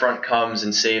home front comes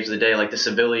and saves the day. Like the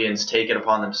civilians take it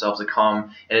upon themselves to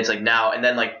come, and it's like now, and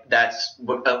then like that's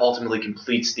what ultimately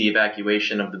completes the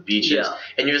evacuation of the beaches. Yeah.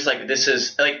 And you're just like, this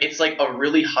is like, it's like a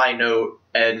really high note,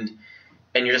 and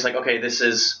you're just like, okay, this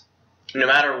is, no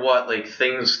matter what, like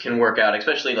things can work out,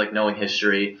 especially like knowing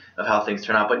history of how things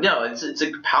turn out. But no, it's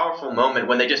a powerful moment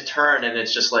when they just turn and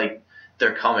it's just like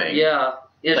they're coming. Yeah.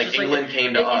 It's like England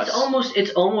came to us.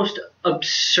 It's almost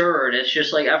absurd. It's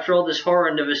just like after all this horror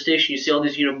and devastation, you see all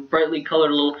these brightly colored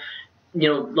little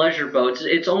leisure boats.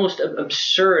 It's almost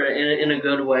absurd in a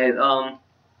good way.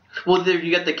 Well, there you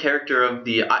get the character of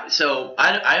the. So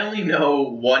I only know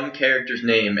one character's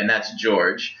name, and that's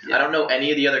George. Yeah. I don't know any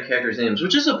of the other characters' names,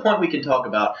 which is a point we can talk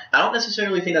about. I don't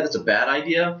necessarily think that it's a bad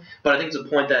idea, but I think it's a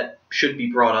point that should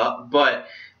be brought up. But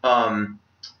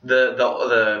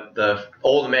the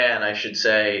old man, I should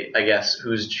say, I guess,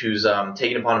 who's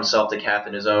taken upon himself to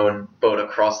captain his own boat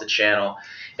across the channel,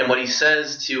 and what he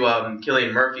says to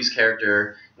Cillian Murphy's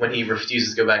character when he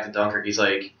refuses to go back to Dunkirk, he's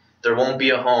like, "There won't be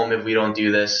a home if we don't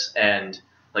do this," and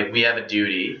like we have a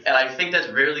duty, and I think that's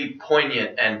really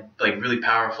poignant and like really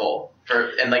powerful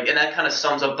and that kind of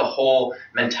sums up the whole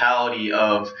mentality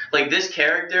of like this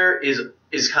character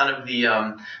is kind of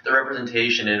the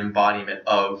representation and embodiment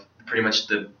of pretty much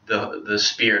the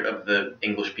spirit of the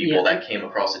English people that came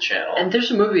across the channel. And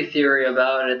there's a movie theory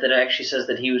about it that actually says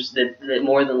that that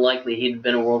more than likely he'd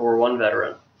been a World War I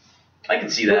veteran. I can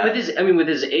see that. With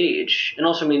his age, and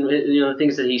also the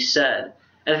things that he said,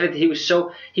 and the fact that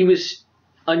he was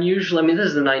unusual. I mean, this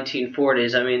is the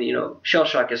 1940s. I mean, shell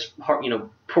shock is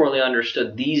poorly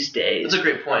understood these days. That's a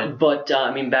great point. But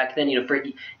back then,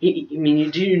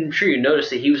 I'm sure you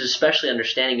noticed that he was especially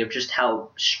understanding of just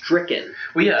how stricken.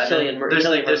 Well, yeah.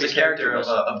 There's the character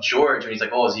of George, and he's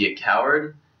like, "Oh, is he a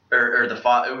coward?" Or the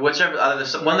father, whichever.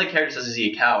 One of the characters says, "Is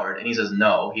he a coward?" And he says,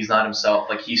 "No, he's not himself.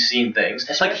 Like he's seen things.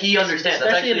 Like he understands."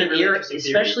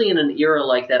 Especially in an era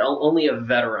like that, only a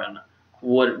veteran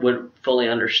would fully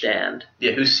understand.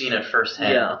 Yeah, who's seen it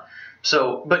firsthand. Yeah.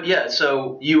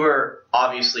 So you were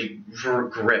obviously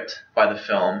gripped by the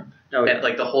film, and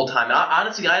like the whole time. And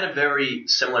honestly, I had a very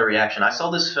similar reaction. I saw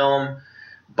this film.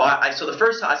 I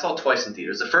saw it twice in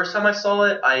theaters. The first time I saw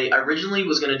it, I originally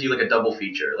was gonna do like a double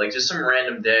feature, like just some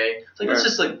random day. It's like let's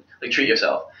just like treat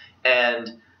yourself.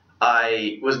 And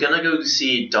I was gonna go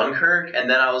see Dunkirk, and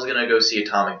then I was gonna go see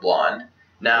Atomic Blonde.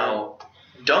 Now,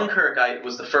 Dunkirk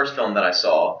was the first film that I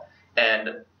saw,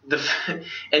 and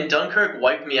Dunkirk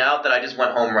wiped me out. That I just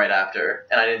went home right after,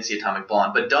 and I didn't see Atomic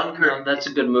Blonde. But Dunkirk, that's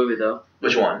a good movie though.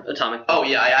 Which one? Atomic Blonde. Oh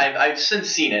yeah, I've since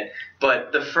seen it.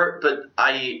 But the film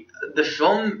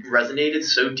resonated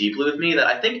so deeply with me that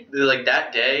I think like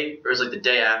that day, or it was like the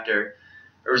day after,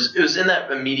 it was in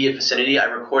that immediate vicinity. I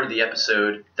recorded the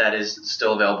episode that is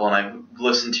still available, and I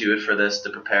listened to it for this to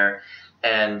prepare.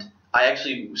 And I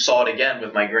actually saw it again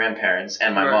with my grandparents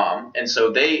and my mom, and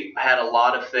so they had a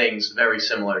lot of things very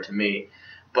similar to me.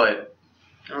 But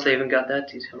they even got that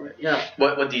detail right. Yeah.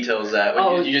 What detail is that?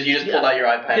 You just pulled out your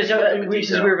iPad.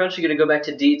 Because we were eventually going to go back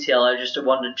to detail. I just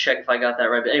wanted to check if I got that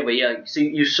right. But anyway, yeah. So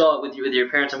you saw it with your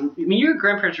parents. I mean, your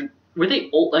grandparents were they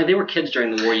old? Like, they were kids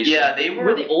during the war. They were.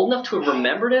 Were they old enough to have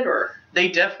remembered it, or? They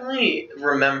definitely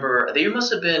remember. They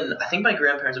must have been. I think my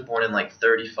grandparents were born in like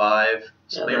 35,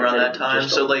 something around that time.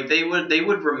 So like they would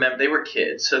remember. They were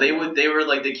kids. So they were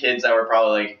like the kids that were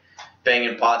probably like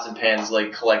banging pots and pans,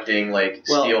 like collecting like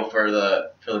steel for the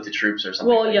troops or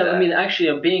something. Well, yeah. I mean,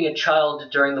 actually, being a child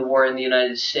during the war in the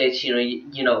United States,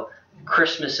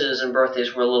 Christmases and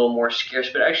birthdays were a little more scarce.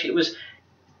 But actually, it was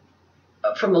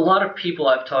from a lot of people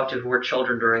I've talked to who were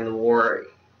children during the war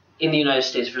in the United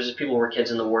States versus people who were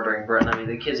kids in the war during Britain. I mean,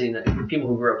 the people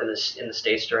who grew up in the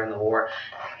States during the war,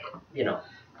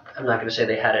 I'm not going to say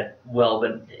they had it well,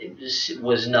 but it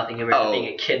was nothing compared to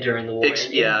being a kid during the war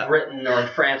in Britain or in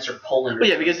France or Poland. Well,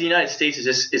 yeah, because the United States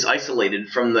is isolated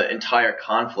from the entire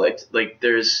conflict. Like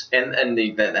there's and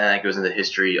that goes into the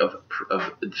history of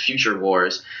future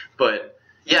wars. But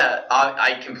yeah,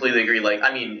 I completely agree. Like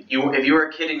I mean, if you were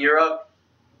a kid in Europe,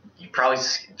 you probably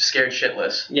scared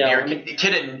shitless. Yeah, you're a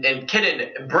kid in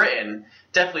Britain.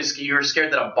 Definitely, you were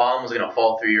scared that a bomb was going to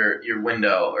fall through your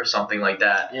window or something like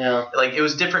that. Yeah. Like, it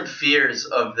was different fears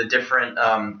of the different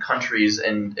countries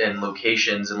and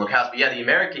locations and locales. But, yeah, the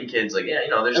American kids, like,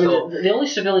 they're still... The only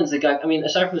civilians that got... I mean,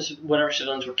 aside from whatever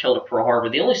civilians were killed at Pearl Harbor,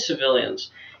 the only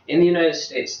civilians in the United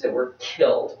States that were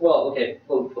killed... Well, okay,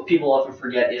 what people often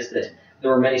forget is that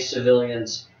there were many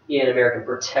civilians in American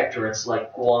protectorates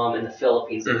like Guam and the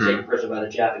Philippines that were taken prisoner by the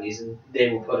Japanese, and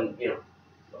they were put in,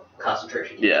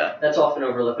 concentration camps. Yeah. That's often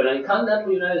overlooked. But in the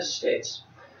continental United States,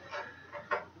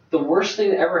 the worst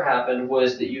thing that ever happened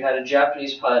was that you had a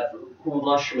Japanese pilot who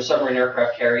launched from a submarine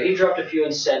aircraft carrier. He dropped a few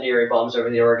incendiary bombs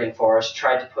over the Oregon forest,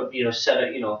 tried to put,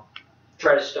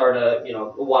 try to start a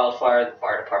wildfire. The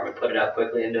fire department put it out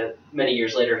quickly, and many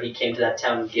years later he came to that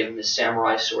town and gave him his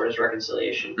samurai sword as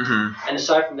reconciliation. Mm-hmm. And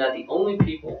aside from that, the only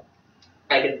people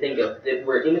I can think of that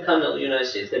were in the continental United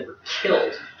States that were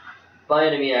killed by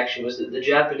enemy action was that the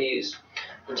Japanese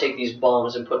would take these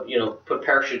bombs and put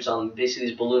parachutes on them, basically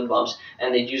these balloon bombs,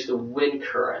 and they'd use the wind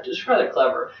current. It was rather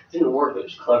clever. It didn't work, but it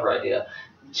was a clever idea,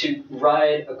 to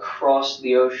ride across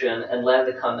the ocean and land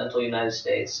the continental United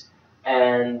States.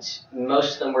 And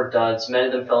most of them were duds. Many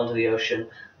of them fell into the ocean,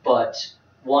 but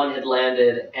one had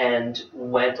landed and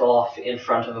went off in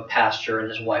front of a pastor and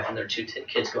his wife and their two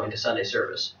kids going to Sunday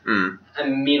service. Mm.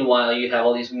 And meanwhile, you have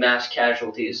all these mass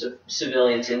casualties of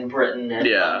civilians in Britain and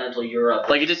continental Europe.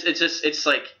 Like they're not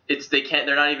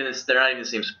even the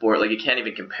same sport. Like you can't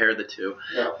even compare the two.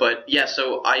 No. But yeah,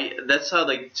 so that's how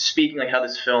speaking how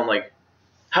this film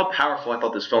how powerful I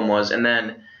thought this film was, and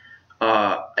then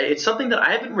it's something that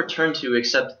I haven't returned to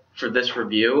except for this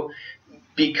review.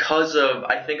 because of,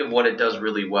 I think, of what it does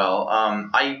really well.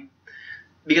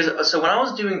 So when I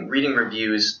was reading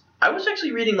reviews, I was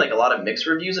actually reading like a lot of mixed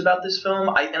reviews about this film.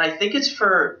 And I think it's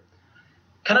for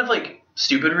kind of like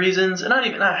stupid reasons, and not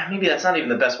even maybe that's not even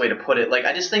the best way to put it. Like,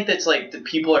 I just think that's like the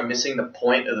people are missing the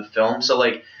point of the film.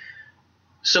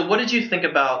 So what did you think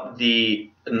about the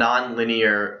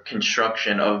non-linear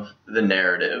construction of the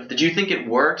narrative? Did you think it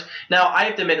worked? Now, I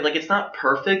have to admit, like, it's not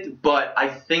perfect, but I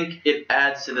think it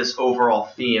adds to this overall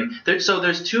theme. There's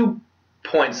 2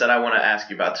 points that I want to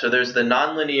ask you about. So there's the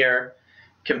non-linear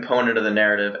component of the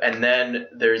narrative, and then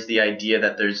there's the idea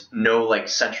that there's no like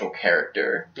central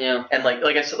character. Yeah. And like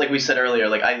I said, like we said earlier,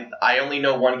 like I only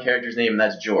know one character's name, and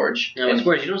that's George. Yeah, what's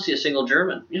worse, you don't see a single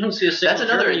German. You don't see a single That's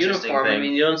another German interesting uniform. thing. I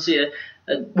mean, you don't see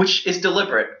which is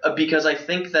deliberate, because I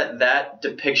think that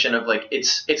depiction of like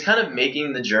it's kind of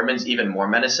making the Germans even more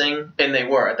menacing, and they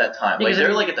were at that time. Like,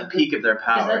 they're like at the peak of their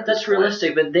power. That's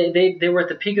realistic, but they were at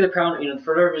the peak of their power.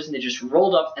 For whatever reason, they just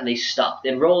rolled up and they stopped.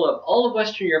 They'd roll up all of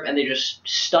Western Europe, and they just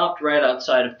stopped right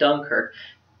outside of Dunkirk.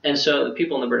 And so the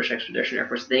people in the British Expeditionary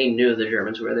Force, they knew the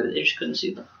Germans were there. They just couldn't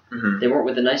see them. Mm-hmm. They weren't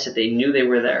with the Nice. They knew they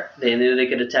were there. They knew they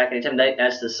could attack anytime.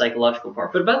 That's the psychological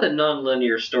part. But about the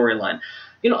non-linear storyline,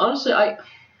 honestly,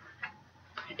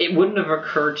 it wouldn't have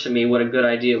occurred to me what a good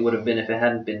idea it would have been if it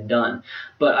hadn't been done.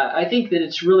 But I think that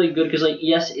it's really good because, like,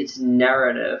 yes, it's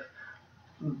narrative.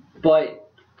 But,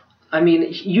 I mean,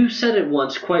 you said it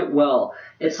once quite well.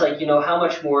 It's like, how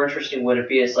much more interesting would it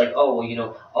be? It's like,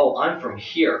 I'm from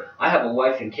here. I have a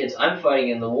wife and kids. I'm fighting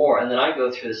in the war. And then I go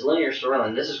through this linear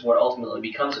storyline. This is what ultimately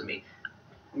becomes of me.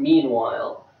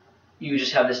 Meanwhile, you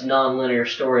just have this non-linear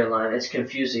storyline. It's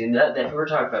confusing. And that we're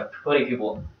talking about putting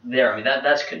people there. I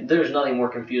mean, there's nothing more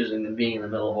confusing than being in the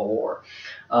middle of a war.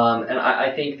 And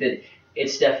I think that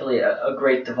it's definitely a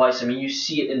great device. I mean, you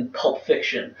see it in Pulp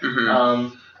Fiction.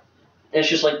 Mm-hmm. And it's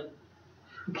just like,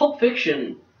 Pulp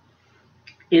Fiction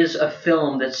is a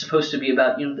film that's supposed to be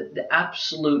about, the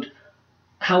absolute,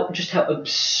 how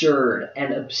absurd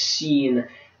and obscene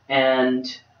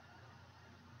and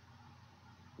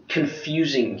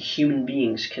confusing human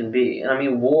beings can be. And I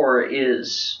mean, war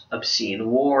is obscene.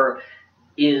 War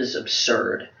is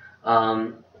absurd.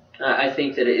 I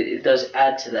think that it does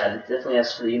add to that. It definitely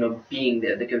adds to the, being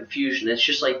there, the confusion. It's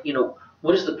just like,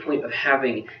 what is the point of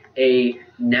having a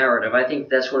narrative? I think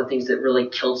that's one of the things that really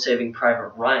killed Saving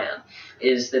Private Ryan,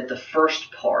 is that the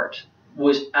first part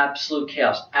was absolute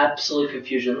chaos, absolute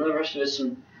confusion, and the rest of it's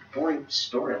some boring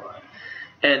storyline.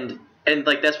 And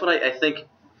like, that's what I think.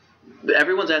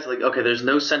 Everyone's asking, like, okay, there's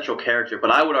no central character,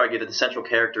 but I would argue that the central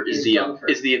character is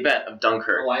the event of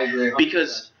Dunkirk. Oh, I agree.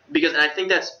 100%. Because and I think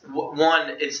that's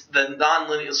one. It's the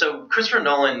non-linear. So Christopher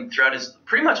Nolan, throughout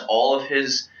pretty much all of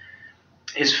his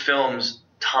films,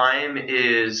 time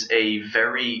is a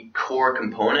very core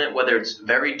component. Whether it's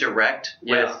very direct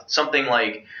with something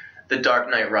like The Dark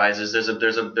Knight Rises, there's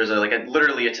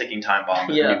literally a ticking time bomb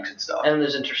with nukes and stuff. And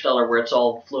there's Interstellar, where it's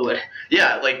all fluid.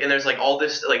 Yeah, like, and there's like all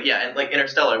this, like, yeah, and like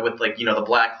Interstellar with, like, the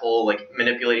black hole, like,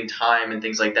 manipulating time and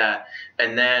things like that.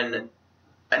 And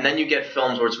then you get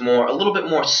films where it's a little bit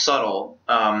more subtle,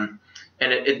 and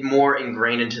it more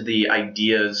ingrained into the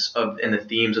ideas and the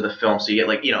themes of the film. So you get,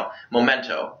 like,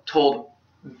 Memento, told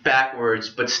backwards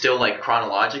but still, like,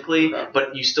 chronologically,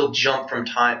 but you still jump from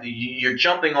time. You're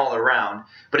jumping all around,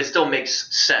 but it still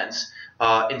makes sense.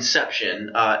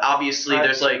 Inception, obviously,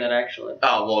 there's like that actually.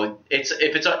 Oh well,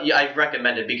 I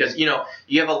recommend it because you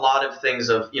have a lot of things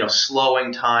of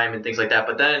slowing time and things like that,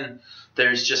 but then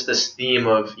there's just this theme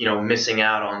of missing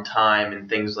out on time and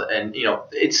things, and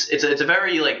it's a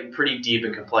very, like, pretty deep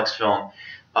and complex film,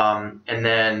 and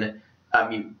then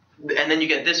you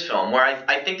get this film where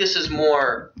I think this is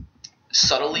more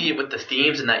subtly with the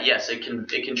themes, and that yes, it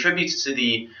contributes to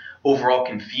the overall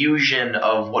confusion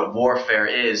of what warfare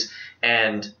is.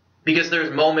 And because there's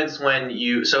moments when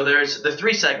there's the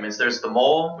 3 segments. There's the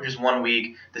mole, which is 1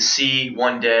 week, the sea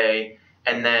 1 day,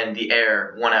 and then the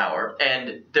air 1 hour.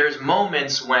 And there's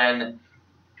moments when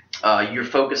you're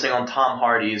focusing on Tom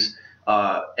Hardy's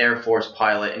Air Force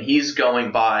pilot, and he's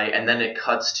going by, and then it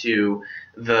cuts to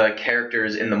the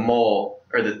characters in the mole,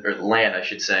 or the land, I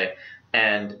should say,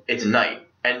 and it's night.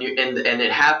 And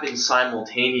it happens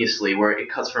simultaneously, where it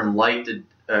cuts from light to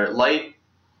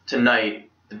night,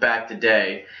 back to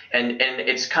day, and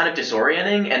it's kind of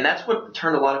disorienting, and that's what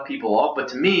turned a lot of people off. But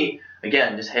to me,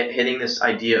 again, just hitting this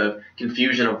idea of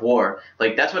confusion of war,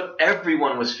 like, that's what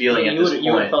everyone was feeling at this point.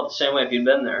 You would have felt the same way if you'd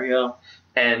been there, yeah.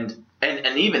 And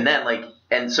even then, like,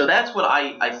 and so that's what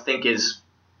I think is.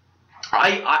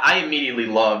 I immediately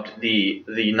loved the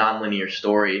nonlinear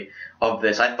story of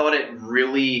this. I thought it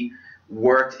really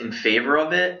worked in favor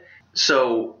of it.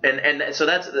 so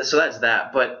that's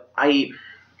that. But I'm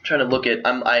trying to look at.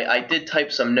 I did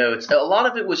type some notes. A lot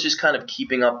of it was just kind of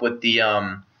keeping up with the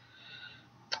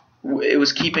It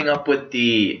was keeping up with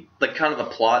the kind of the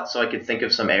plot, so I could think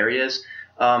of some areas.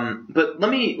 But let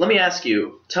me ask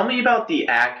you. Tell me about the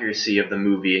accuracy of the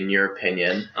movie, in your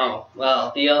opinion. Oh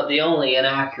well, the only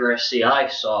inaccuracy I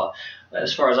saw,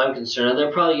 as far as I'm concerned,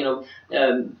 they're probably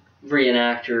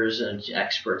reenactors and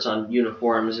experts on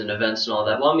uniforms and events and all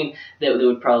that. Well, I mean, they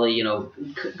would probably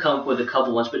come up with a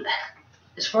couple ones, but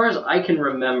as far as I can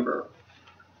remember,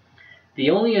 the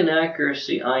only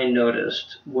inaccuracy I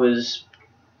noticed was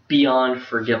beyond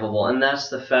forgivable, and that's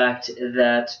the fact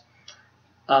that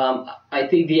I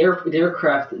think the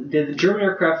German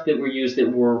aircraft that were used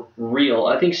that were real,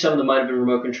 I think some of them might have been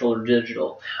remote controlled or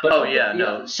digital.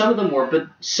 But some of them were, but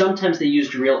sometimes they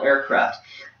used real aircraft.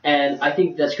 And I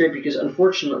think that's great because,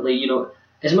 unfortunately,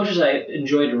 as much as I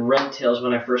enjoyed Red Tails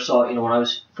when I first saw it, when I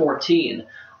was 14,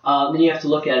 then you have to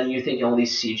look at it and you think, all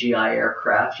these CGI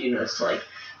aircraft, it's like,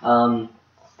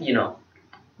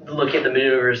 look at the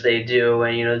maneuvers they do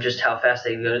and, just how fast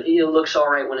they go. It looks all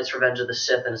right when it's Revenge of the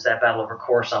Sith and it's that battle over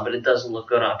Coruscant, but it doesn't look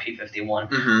good on P-51.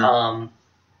 Mm-hmm.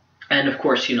 And, of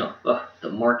course, the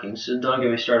markings. Don't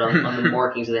get me started on the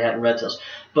markings that they had in Red Tails.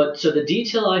 But, so the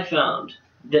detail I found,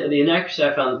 the inaccuracy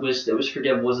I found that was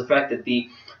forgivable was the fact that the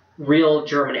real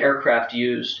German aircraft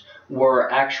used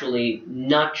were actually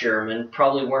not German,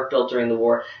 probably weren't built during the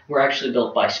war, were actually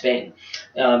built by Spain.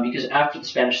 Because after the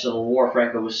Spanish Civil War,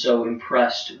 Franco was so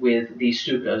impressed with the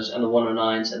Stukas and the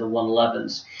 109s and the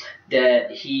 111s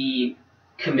that he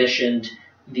commissioned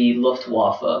the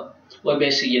Luftwaffe,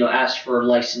 basically asked for a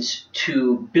license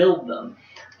to build them.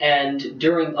 And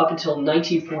up until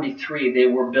 1943, they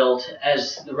were built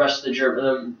as the rest of the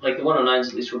German, like the 109s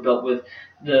at least, were built with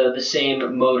the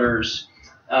same motors.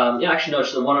 Actually, no,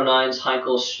 so the 109s,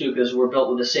 Heinkels, Stukas were built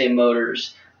with the same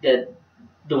motors that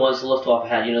the ones the Luftwaffe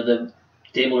had. The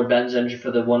Daimler-Benz engine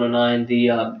for the 109, the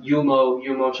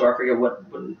Umo, so I forget what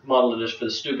model it is for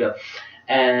the Stuka,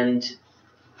 and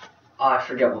I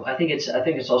forget. I think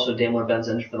it's also a Daimler-Benz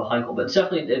engine for the Heinkel, but it's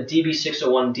definitely a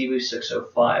DB601,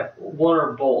 DB605, one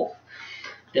or both,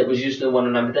 that was used in the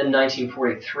 109. But then in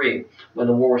 1943, when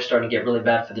the war was starting to get really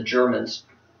bad for the Germans,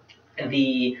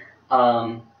 the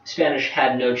Spanish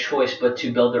had no choice but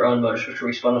to build their own motors, which were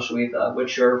Hispano-Suiza,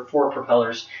 which are 4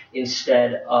 propellers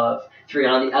instead of 3.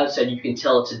 And on the outside, you can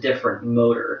tell it's a different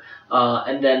motor.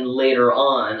 And then later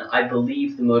on, I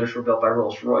believe the motors were built by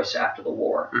Rolls-Royce after the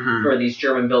war. Mm-hmm. For these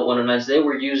German-built 109s, they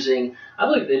were using, I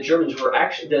believe the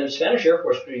Spanish Air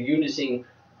Force were using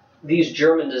these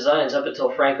German designs up until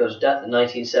Franco's death in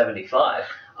 1975.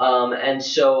 And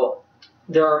so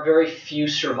there are very few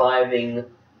surviving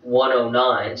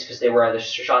 109s because they were either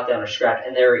shot down or scrapped,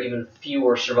 and there are even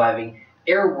fewer surviving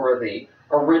airworthy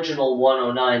original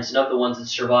 109s. And of the ones that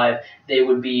survive, they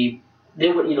would even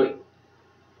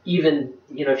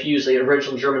if you use the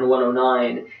original German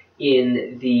 109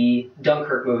 in the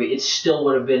Dunkirk movie, it still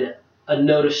would have been a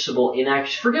noticeable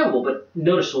forgivable, but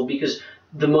noticeable, because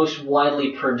the most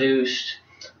widely produced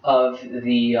of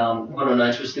the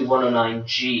 109s was the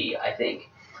 109G, I think.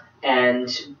 And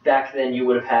back then you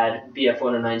would have had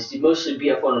BF-109s, mostly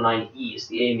BF-109Es,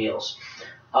 the A-meals.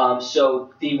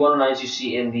 So the 109s you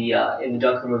see in the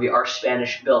Dunkirk movie are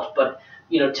Spanish built, but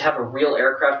to have a real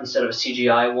aircraft instead of a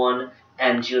CGI one,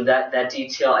 and that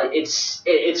detail,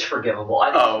 it's forgivable.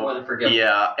 I think it's more than forgivable.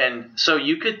 Yeah, and so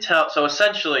you could tell. So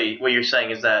essentially, what you're saying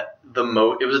is that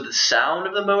it was the sound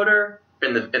of the motor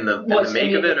in the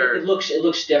make of it, or it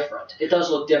looks different. It does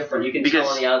look different. You can tell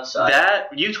on the outside.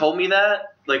 That you told me that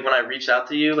when I reached out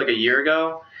to you a year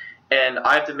ago. And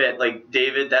I have to admit,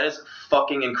 David, that is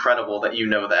fucking incredible that you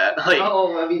know that.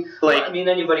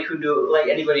 Anybody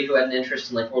who had an interest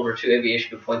in World War II aviation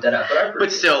could point that out.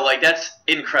 But still, that's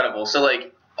incredible. So,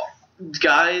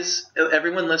 guys,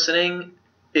 everyone listening,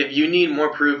 if you need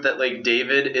more proof that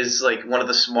David is one of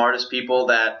the smartest people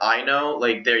that I know,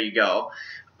 there you go,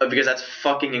 because that's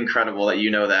fucking incredible that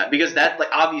you know that. Because that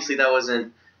obviously that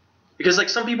wasn't.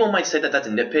 Because some people might say that that's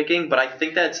nitpicking, but I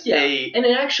think that's and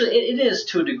it is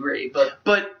to a degree, but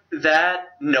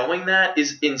knowing that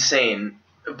is insane,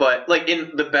 but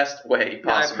in the best way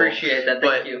possible. I appreciate that.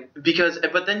 Thank you.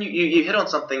 But then you hit on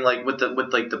something with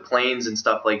the planes and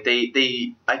stuff. I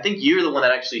think you're the one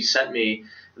that actually sent me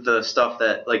the stuff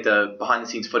that the behind the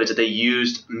scenes footage that they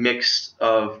used mixed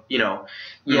of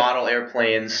model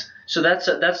airplanes. So that's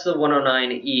the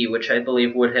 109E, which I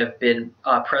believe would have been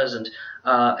present.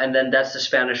 And then that's the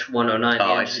Spanish 109.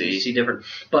 Oh, I see. You see different.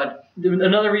 But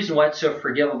another reason why it's so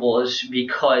forgivable is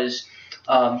because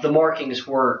the markings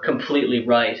were completely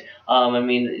right. I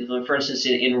mean, for instance,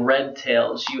 in Red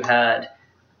Tails, you had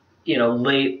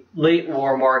late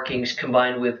war markings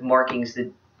combined with markings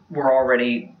that were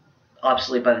already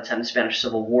obsolete by the time the Spanish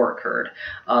Civil War occurred,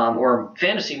 or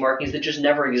fantasy markings that just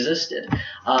never existed.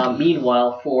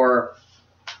 Meanwhile, for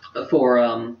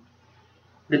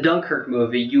the Dunkirk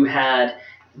movie, you had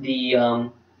the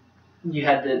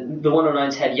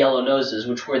 109s had yellow noses,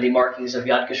 which were the markings of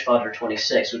Jagdgeschwader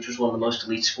 26, which was one of the most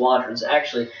elite squadrons.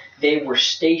 Actually, they were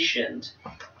stationed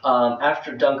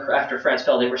after France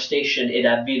fell. They were stationed in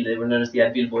Abbeville. They were known as the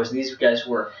Abbeville Boys. And these guys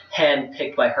were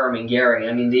handpicked by Hermann Goering.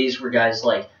 I mean, these were guys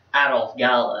like Adolf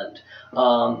Galland,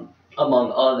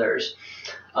 among others.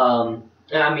 And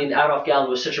I mean, Adolf Galland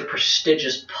was such a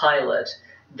prestigious pilot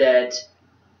that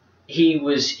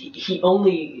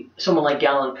someone like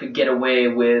Galland could get away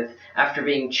with, after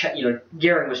being,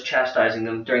 Goering was chastising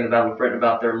them during the Battle of Britain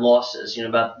about their losses, they're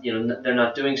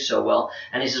not doing so well,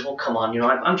 and he says, well, come on,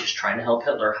 I'm just trying to help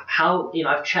Hitler. How,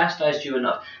 I've chastised you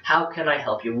enough. How can I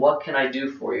help you? What can I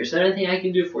do for you? Is there anything I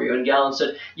can do for you? And Galland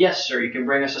said, yes, sir, you can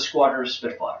bring us a squadron of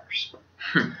Spitfires.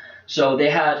 So they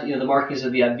had, the markings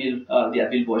of the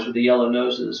Abbeville Boys with the yellow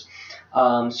noses.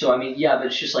 So I mean, yeah, but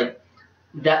it's just like,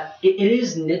 that it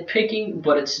is nitpicking,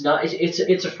 but it's not.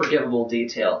 It's a forgivable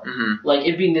detail. Mm-hmm. Like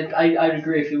it'd be. I'd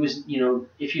agree if it was.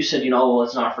 If you said, well,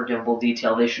 it's not a forgivable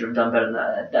detail. They should have done better than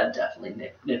that. That definitely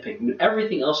nitpicking. But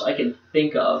everything else I can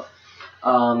think of,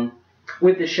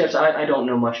 with the ships, I don't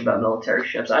know much about military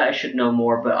ships. I should know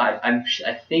more, but I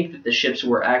think that the ships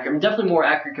were accurate. Definitely more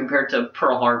accurate compared to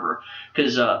Pearl Harbor,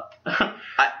 because.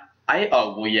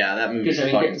 That movie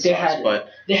fucking sucks, but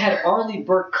they had Arleigh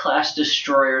Burke class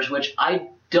destroyers, which I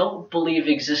don't believe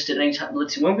existed anytime.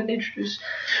 Let's see, when were they introduced?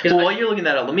 Well, while you're looking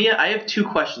that up, I have two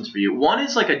questions for you. One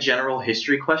is like a general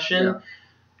history question.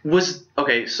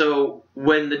 Yeah. So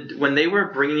when they were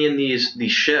bringing in these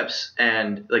ships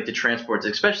and like the transports,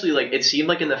 especially like it seemed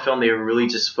like in the film they were really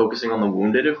just focusing on the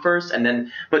wounded at first, and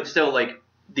then but still like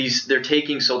they're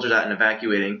taking soldiers out and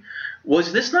evacuating.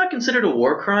 Was this not considered a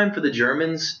war crime for the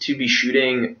Germans to be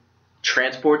shooting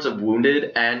transports of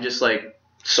wounded and just like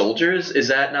soldiers? Is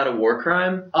that not a war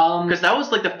crime? Because that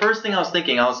was like the first thing I was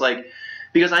thinking. I was like,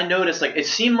 because I noticed like it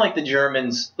seemed like the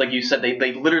Germans, like you said, they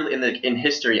literally in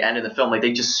history and in the film, like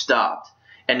they just stopped,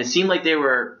 and it seemed like they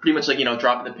were pretty much like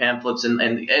dropping the pamphlets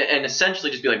and essentially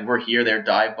just be like, we're here, they're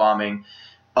dive bombing.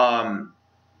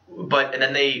 And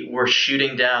then they were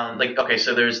shooting down,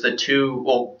 so there's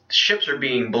the ships are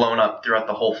being blown up throughout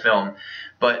the whole film,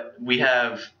 but we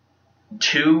have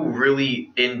two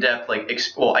really in-depth,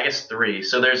 I guess three.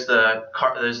 So there's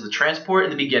the transport in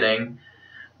the beginning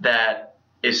that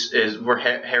is where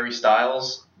Harry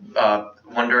Styles,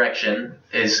 One Direction,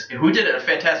 who did a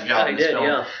fantastic job in this film.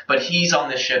 Yeah. But he's on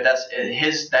this ship.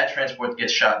 That transport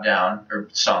gets shot down or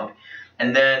sunk.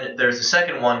 And then there's the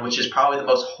second one, which is probably the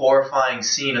most horrifying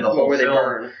scene of the whole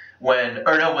film. When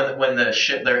the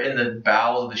ship, they're in the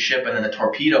bow of the ship and then the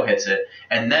torpedo hits it.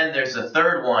 And then there's the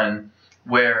third one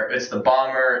where it's the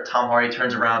bomber, Tom Hardy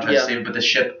turns around, tries to save it, but the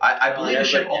ship, I believe the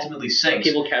ship ultimately sinks.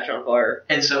 People catch on fire.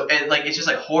 And so, it's just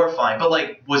horrifying. But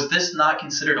was this not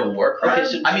considered a war crime?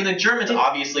 Okay, so the Germans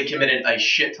obviously committed a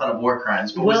shit ton of war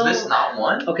crimes, but was this not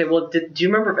one? Okay, well, do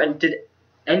you remember, did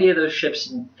any of those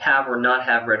ships have or not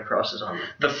have Red Crosses on them?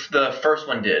 The first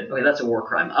one did. Okay, that's a war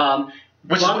crime.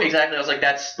 Exactly, I was like,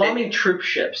 that's... Bombing troop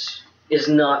ships is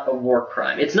not a war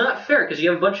crime. It's not fair, because you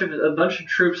have a bunch of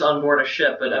troops on board a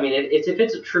ship, but, if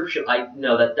it's a troop ship, I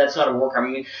know that's not a war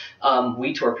crime.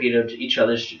 We torpedoed each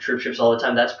other's troop ships all the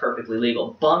time. That's perfectly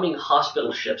legal. Bombing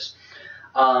hospital ships,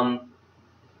 I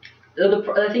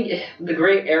think the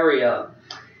gray area...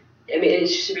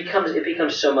 it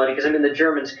becomes so muddy because the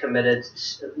Germans committed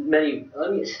many.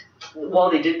 While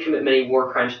they did commit many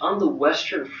war crimes on the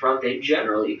Western Front, they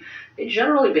generally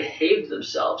behaved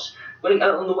themselves. On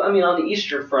the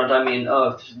Eastern Front,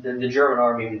 the German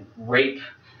army rape,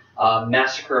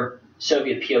 massacre of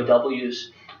Soviet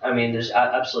POWs. There's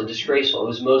absolutely disgraceful. It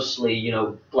was mostly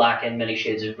black and many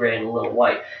shades of gray and a little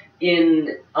white.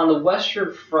 On the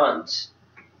Western Front,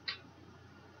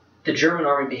 the German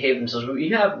army behaved themselves.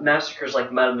 You have massacres like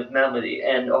Malmedy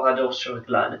and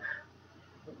Oradour-sur-Glane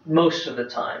most of the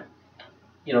time.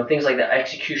 Things like that,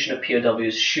 execution of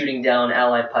POWs, shooting down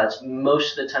Allied pilots.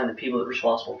 Most of the time, the people that were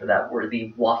responsible for that were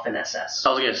the Waffen-SS. I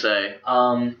was gonna say,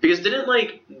 because didn't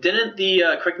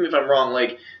the correct me if I'm wrong,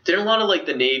 didn't a lot of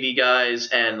the Navy guys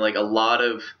and a lot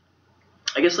of,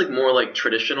 I guess more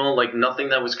traditional, nothing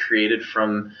that was created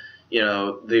from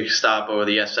the Gestapo or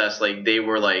the SS, they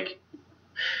were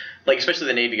like especially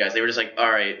the Navy guys, they were just like, all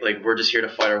right, like we're just here to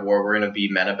fight our war. We're gonna be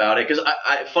men about it. Because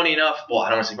funny enough, well, I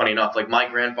don't want to say funny enough. Like my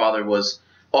grandfather was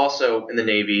also in the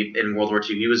Navy in World War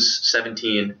II. He was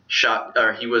 17, shot,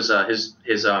 or he was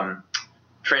his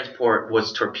transport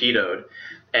was torpedoed,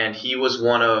 and he was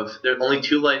one of there. Only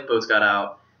 2 lifeboats got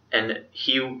out, and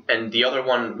the other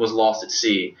one was lost at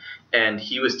sea. And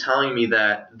he was telling me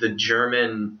that the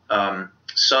German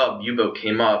sub U-boat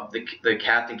came up. The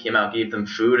captain came out, gave them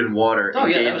food and water, and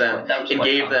gave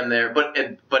them their.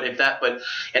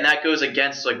 And that goes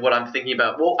against like what I'm thinking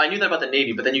about. Well, I knew that about the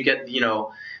Navy, but then you get the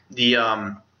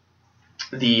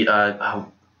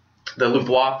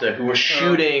Luftwaffe who were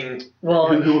shooting.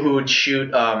 Who would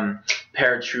shoot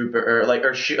paratrooper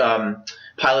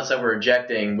pilots that were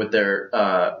ejecting with their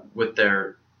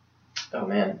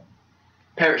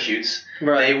parachutes.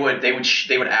 Right. They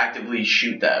would actively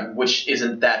shoot them, which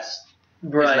that's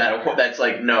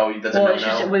like no, that's well, a no-no. It's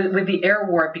just, with the air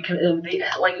war, it becomes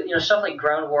stuff like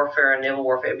ground warfare and naval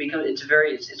warfare.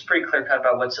 It's pretty clear cut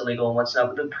about what's illegal and what's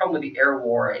not. But the problem with the air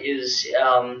war is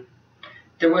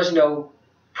there was no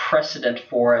precedent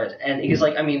for it, and because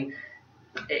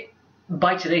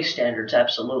by today's standards,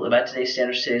 absolutely, by today's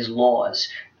standards, today's laws,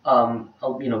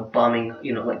 bombing,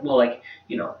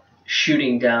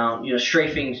 shooting down,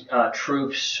 strafing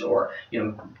troops, or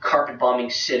carpet bombing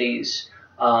cities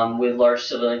with large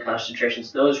civilian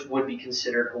concentrations, those would be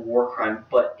considered a war crime.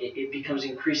 But it becomes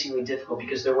increasingly difficult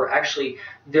because there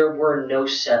were no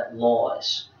set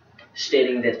laws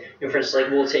stating that, for instance,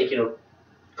 we'll take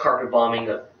carpet bombing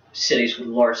of cities with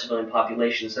large civilian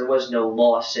populations. There was no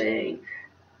law saying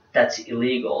that's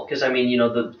illegal, because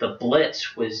the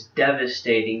Blitz was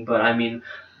devastating, but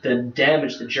the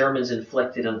damage the Germans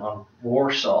inflicted on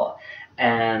Warsaw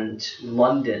and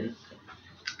London,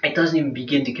 it doesn't even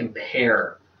begin to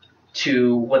compare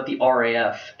to what the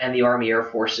RAF and the Army Air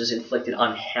Forces inflicted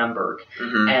on Hamburg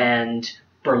and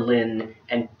Berlin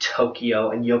and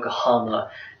Tokyo and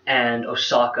Yokohama and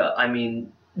Osaka.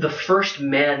 The first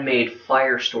man-made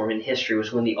firestorm in history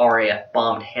was when the RAF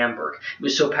bombed Hamburg. It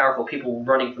was so powerful, people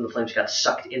running from the flames got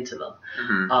sucked into them.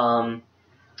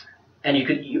 And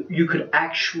you could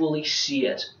actually see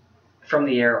it from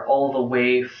the air all the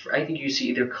way. I think you see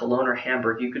either Cologne or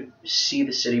Hamburg. You could see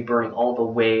the city burning all the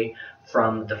way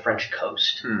from the French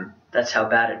coast. That's how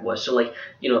bad it was. So,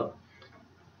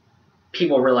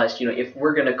 people realized, if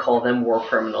we're going to call them war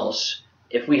criminals,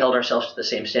 if we held ourselves to the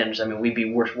same standards, we'd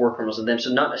be worse war criminals than them.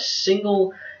 So not a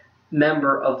single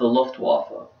member of the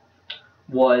Luftwaffe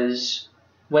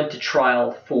went to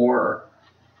trial for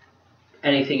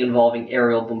anything involving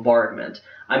aerial bombardment.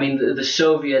 The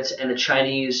Soviets and the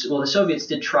Chinese, the Soviets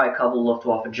did try a couple of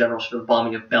Luftwaffe generals for the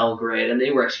bombing of Belgrade, and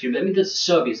they were executed. That's the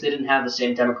Soviets. They didn't have the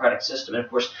same democratic system. And, of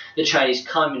course, the Chinese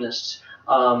communists,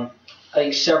 I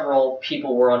think several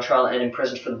people were on trial and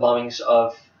imprisoned for the bombings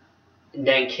of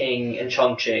Nanking and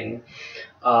Chongqing,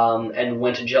 and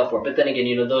went to jail for it. But then again,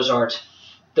 those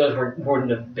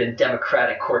wouldn't have been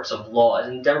democratic courts of law.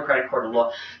 In the democratic court of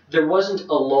law, there wasn't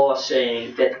a law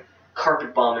saying that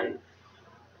carpet bombing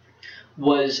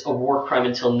was a war crime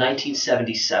until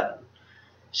 1977.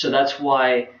 So that's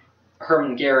why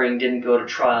Hermann Goering didn't go to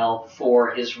trial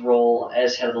for his role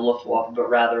as head of the Luftwaffe, but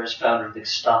rather as founder of the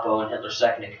Gestapo and Hitler's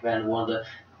second in command, one of the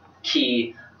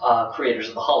key creators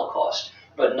of the Holocaust,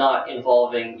 but not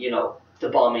involving, the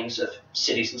bombings of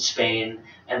cities in Spain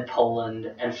and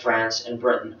Poland and France and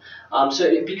Britain. So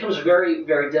it becomes very,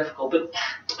 very difficult. But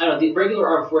the regular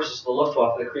armed forces, the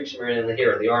Luftwaffe, the Kriegsmarine, and the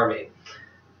Heer, the Army,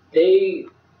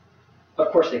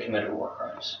 of course they committed war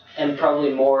crimes. And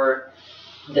probably more,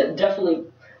 definitely,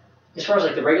 as far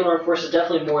as the regular armed forces,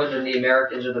 definitely more than the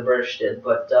Americans or the British did.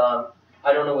 But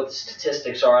I don't know what the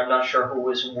statistics are. I'm not sure who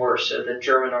was worse, the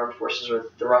German armed forces or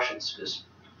the Russians, because,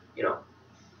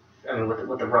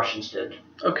 what the Russians did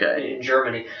in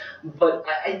Germany. But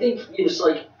I think it's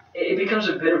it becomes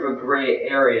a bit of a gray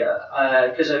area,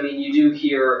 because you do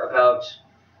hear about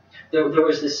there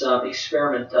was this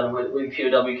experiment done with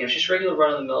POW camps, just regular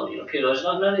run-of-the-mill POWs,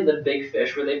 not any of the big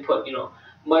fish where they put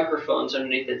microphones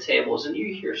underneath the tables, and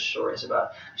you hear stories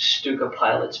about Stuka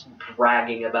pilots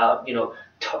bragging about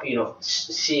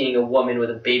seeing a woman with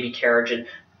a baby carriage and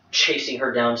chasing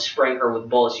her down, spraying her with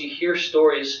bullets. You hear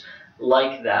stories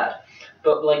like that,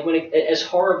 but when as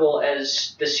horrible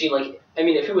as the scene,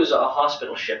 if it was a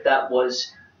hospital ship, that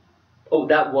was a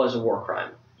war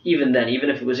crime. Even then,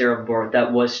 even if it was aerial bombardment,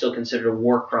 that was still considered a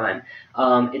war crime.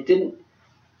 The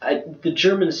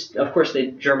Germans, of course,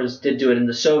 the Germans did do it, and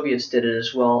the Soviets did it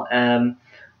as well. I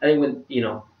think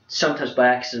sometimes by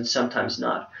accident, sometimes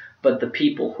not. But the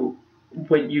people who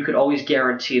when you could always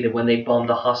guarantee that when they bombed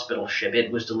the hospital ship,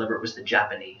 it was delivered. It was the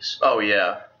Japanese. Oh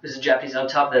yeah. It was the Japanese. On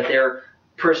top of that, their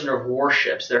prisoner of war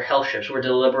ships, their hell ships, were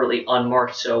deliberately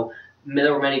unmarked. So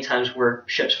there were many times where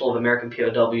ships full of American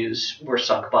POWs were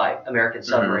sunk by American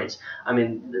submarines. I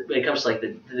mean, when it comes to like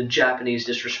the Japanese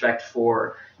disregard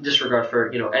for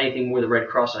anything more the Red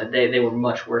Cross on it, they were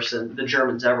much worse than the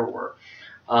Germans ever were.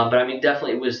 But I mean,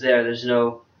 definitely it was there. There's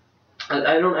no,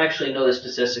 I don't actually know the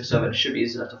statistics of it. It should be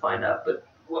easy enough to find out. But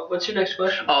what's your next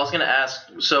question? Oh, I was gonna ask.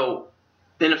 So,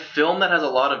 in a film that has a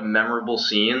lot of memorable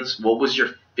scenes, what was your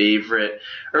favorite,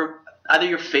 or either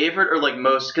your favorite or like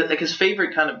most? Because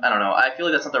favorite kind of, I don't know. I feel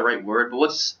like that's not the right word. But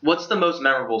what's the most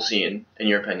memorable scene in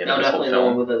your opinion of this whole definitely film? the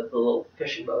one with the little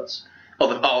fishing boats.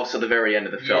 So the very end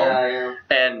of the film. Yeah.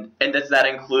 And does that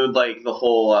include like the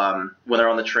whole when they're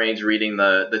on the trains reading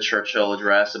the Churchill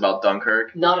address about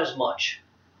Dunkirk? Not as much,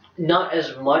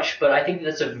 but I think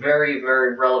that's a very,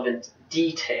 very relevant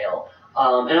detail.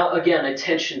 Again,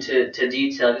 attention to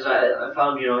detail, because I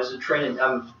found, as I'm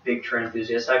a big train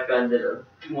enthusiast, I found that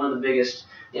one of the biggest,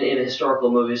 in historical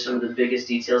movies, some of the biggest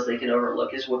details they can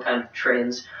overlook is what kind of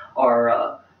trains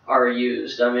are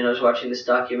used. I mean, I was watching this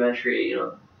documentary,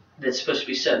 that's supposed to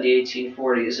be set in the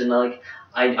 1840s, and like,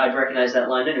 I'd recognize that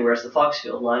line anywhere. It's the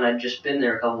Foxfield line. I'd just been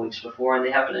there a couple weeks before, and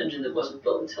they have an engine that wasn't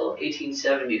built until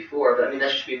 1874, but I mean,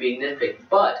 that's just me being nitpicky.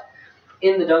 But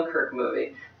in the Dunkirk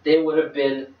movie, they would have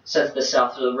been sent to the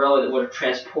south, so the railway that would have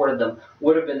transported them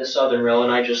would have been the Southern Railway,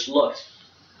 and I just looked.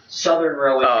 Southern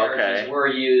Railway carriages were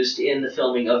used in the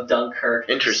filming of Dunkirk.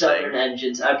 Interesting. Southern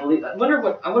engines, I believe. I wonder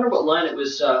what line it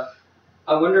was. I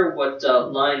wonder what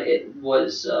line it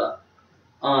was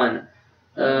on.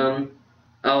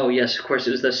 Oh yes, of course,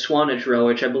 it was the Swanage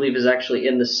Railway, which I believe is actually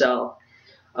in the south.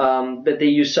 But they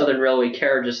used Southern Railway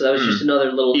carriages, so that was just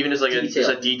another little even as like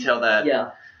detail. a detail that.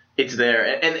 Yeah. It's there,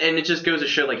 and it just goes to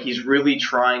show, like, he's really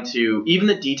trying to, even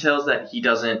the details that he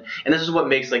doesn't, and this is what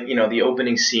makes, like, the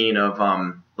opening scene of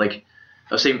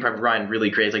Saving Private Ryan really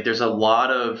great. Like, there's a lot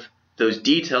of those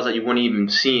details that you wouldn't even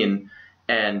seen,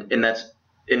 and that's,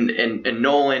 and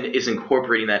Nolan is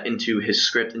incorporating that into his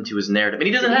script, into his narrative, and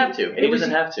he doesn't have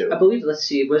to, I believe, let's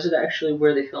see, was it actually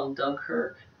where they filmed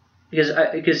Dunkirk?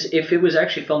 Because if it was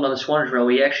actually filmed on the Swanage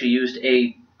Railway, he actually used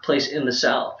a place in the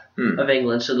south of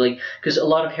England. So, like, because a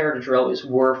lot of heritage railways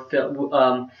were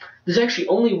filmed. There's actually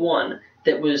only one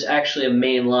that was actually a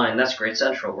main line. That's Great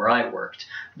Central, where I worked.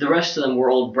 The rest of them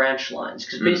were old branch lines.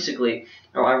 Because basically,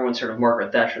 everyone's heard of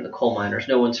Margaret Thatcher and the coal miners.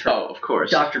 No one's heard of course.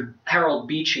 Dr. Harold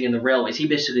Beeching in the railways. He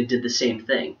basically did the same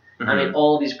thing. I mean,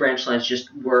 all of these branch lines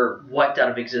just were wiped out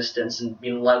of existence, and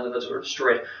livelihoods were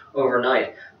destroyed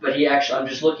overnight. But he actually, I'm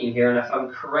just looking here, and if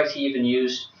I'm correct, he even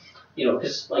used,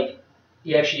 because, like,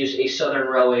 he actually used a Southern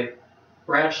Railway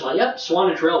branch line. Yep,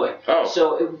 Swanage Railway. Oh.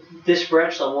 So this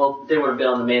branch line, well, they would have been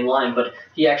on the main line, but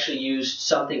he actually used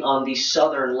something on the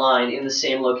Southern line in the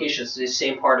same location, so the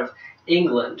same part of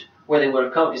England where they would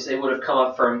have come, because they would have come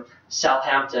up from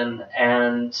Southampton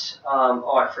and,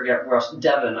 I forget where else,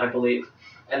 Devon, I believe,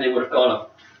 and they would have gone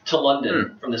up to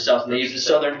London from the south, and they used the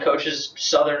Southern coaches,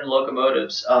 Southern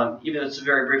locomotives. Even though it's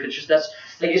very brief,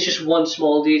 it's just one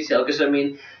small detail, because, I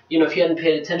mean, if he hadn't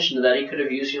paid attention to that, he could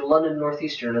have used London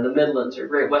Northeastern or the Midlands or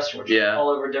Great Western, which is all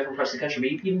over different parts of the country. But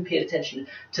he even paid attention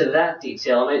to that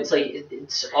detail, and it's like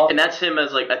it's awesome. And that's him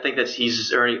as like, I think that he's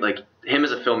just earning, like, him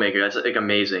as a filmmaker. That's like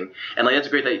amazing, and like that's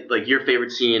great that like your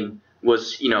favorite scene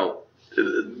was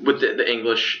with the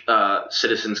English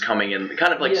citizens coming in,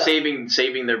 kind of like saving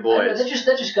their boys.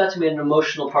 That just got to me an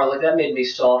emotional part. Like, that made me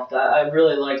soft. I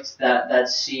really liked that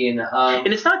scene.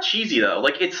 And it's not cheesy though.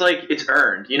 Like it's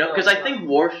earned, because I think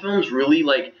war films really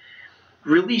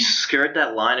skirt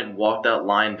that line and walk that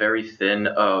line very thin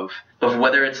of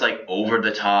whether it's like over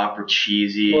the top or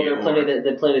cheesy. Well, there are plenty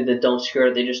that don't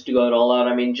skirt. They just go it all out.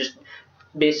 I mean, just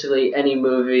basically any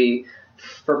movie.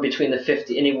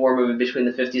 Any war movie between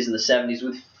the 50s and the 70s,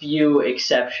 with few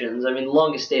exceptions. I mean,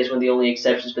 Longest Day is one of the only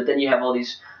exceptions, but then you have all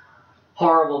these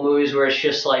horrible movies where it's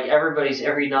just like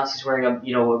every Nazi's wearing a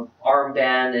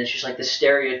armband, and it's just like the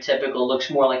stereotypical, looks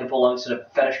more like it belongs to a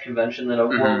fetish convention than a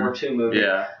World War II movie.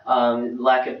 Yeah.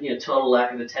 Total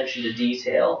lack of attention to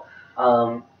detail.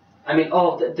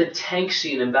 The tank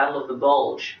scene in Battle of the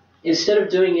Bulge. Instead of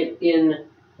doing it in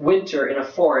winter in a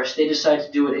forest, they decided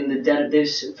to do it in the dead. They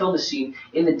filmed the scene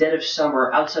in the dead of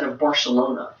summer outside of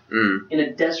Barcelona, in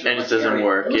a desert. And it doesn't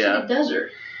work. It looks like a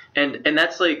desert. And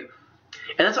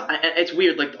it's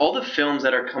weird. Like all the films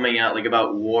that are coming out like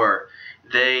about war,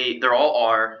 they're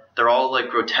they're all like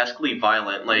grotesquely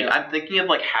violent. Like I'm thinking of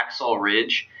like Hacksaw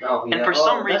Ridge. Oh yeah. And for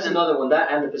some that's reason, another one.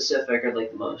 That and the Pacific are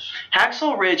like the most.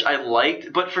 Hacksaw Ridge I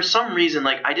liked, but for some reason,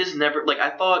 like I just never like I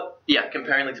thought,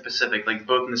 comparing like the Pacific, like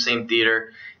both in the same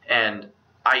theater, and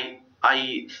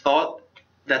I thought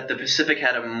that the Pacific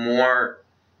had a more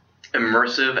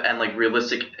immersive and like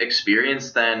realistic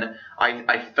experience than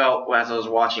I felt as I was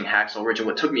watching Hacksaw Ridge. And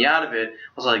what took me out of it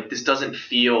was like, this doesn't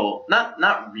feel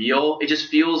not real. It just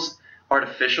feels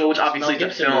artificial, which obviously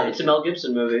it's a film. It's a Mel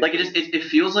Gibson movie. Like it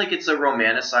feels like it's a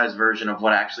romanticized version of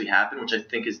what actually happened, which I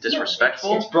think is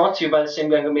disrespectful. It's brought to you by the same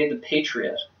guy who made The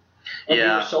Patriot. And We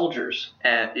Were Soldiers.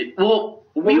 And We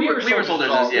Were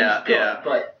Soldiers is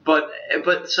good, but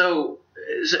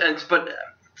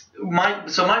my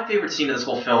favorite scene of this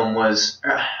whole film was,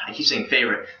 I keep saying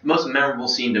favorite, the most memorable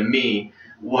scene to me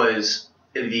was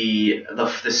the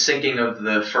sinking of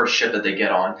the first ship that they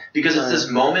get on, because it's this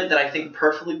moment that I think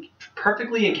perfectly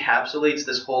encapsulates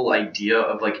this whole idea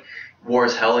of like war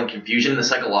is hell and confusion, the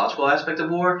psychological aspect of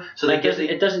war. So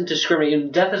it doesn't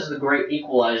discriminate. Death is the great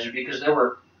equalizer, because there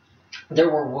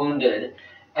were wounded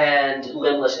and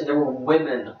limbless, and there were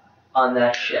women on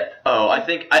that ship. I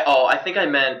think I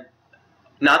meant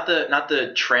not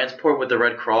the transport with the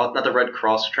Red Cross, not the Red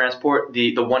Cross transport,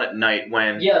 the one at night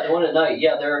when. Yeah, the one at night.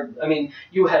 Yeah,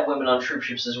 you had women on troop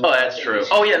ships as well. Oh, that's true.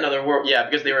 Oh yeah, no, there were,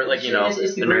 because they were like,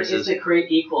 it's the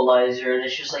great equalizer, and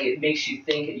it's just like it makes you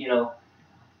think.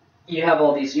 You've had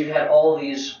all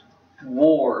these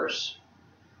wars.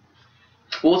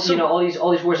 Well, all these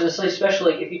wars, and it's like,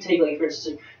 especially like if you take like for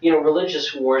instance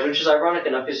religious wars, which is ironic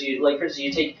enough because for instance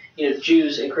you take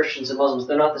Jews and Christians and Muslims,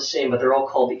 they're not the same, but they're all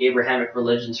called the Abrahamic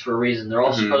religions for a reason. They're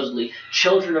all supposedly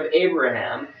children of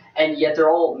Abraham, and yet they're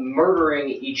all murdering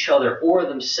each other or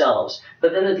themselves.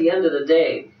 But then at the end of the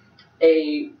day,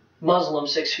 a Muslim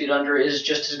 6 feet under is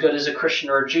just as good as a Christian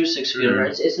or a Jew 6 feet under.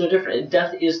 It's no different.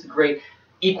 Death is the great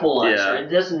equalizer. Yeah. It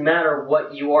doesn't matter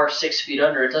what you are 6 feet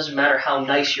under. It doesn't matter how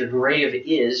nice your grave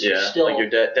is. Yeah, still, like you're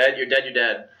dead. You're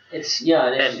dead. It's and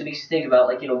it makes you think about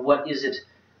what is it?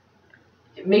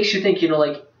 It makes you think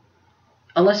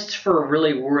unless it's for a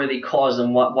really worthy cause,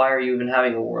 then why are you even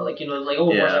having a war? Wars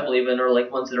I believe in are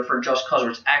like ones that are for a just cause,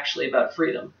 where it's actually about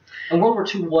freedom. And World War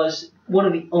II was one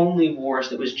of the only wars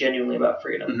that was genuinely about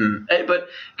freedom. Mm-hmm. But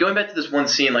going back to this one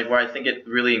scene, like where I think it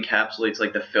really encapsulates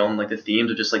like the film, like the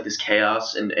themes of just like this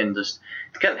chaos and just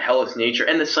kind of hellish nature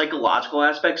and the psychological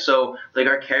aspect. So like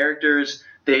our characters,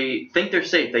 they think they're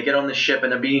safe. They get on the ship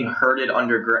and they're being herded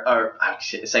underground. Or I'm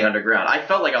saying underground. I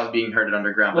felt like I was being herded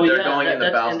underground, but they're going in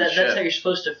the bowels of the ship. That's how you're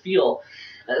supposed to feel.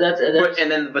 But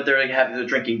they're like they're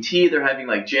drinking tea. They're having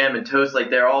like jam and toast. Like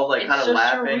they're all like kind of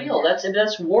laughing. It's so surreal.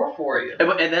 That's war for you.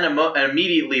 And then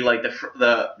immediately, like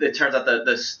it turns out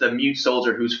the mute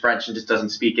soldier who's French and just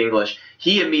doesn't speak English,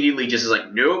 he immediately just is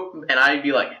like, nope. And I'd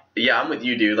be like, yeah, I'm with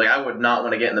you, dude. Like I would not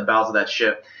want to get in the bowels of that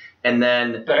ship. And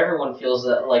then. But everyone feels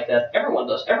like that. Everyone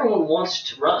does. Everyone wants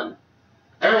to run.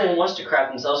 Everyone wants to crap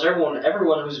themselves. Everyone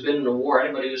who's been in a war,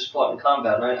 anybody who's fought in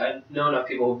combat, and I know enough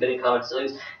people who've been in combat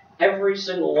civilians. Every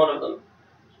single one of them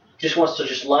just wants to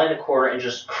just lie in a corner and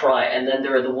just cry. And then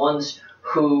there are the ones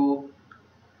who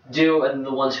do and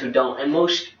the ones who don't. And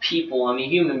most people,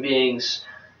 human beings,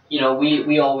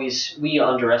 we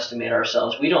underestimate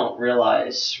ourselves. We don't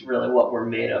realize really what we're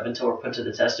made of until we're put to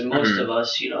the test. And most of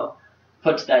us,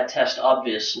 put to that test,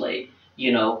 obviously,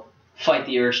 fight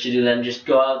the urge to do that and just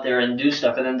go out there and do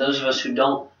stuff. And then those of us who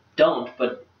don't,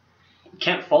 but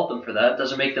can't fault them for that. It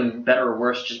doesn't make them better or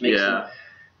worse. Just makes them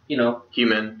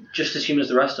human, just as human as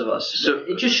the rest of us. So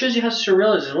it just shows you how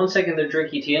surreal it is. 1 second they're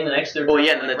drinking tea, and the next they're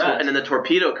and then the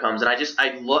torpedo comes, and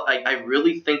I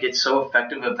really think it's so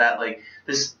effective of that, like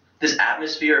this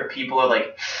atmosphere of people are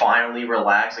like finally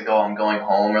relaxed, like, oh, I'm going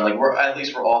home, or like we're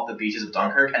off the beaches of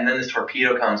Dunkirk, and then this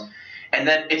torpedo comes. And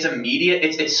then it's immediate.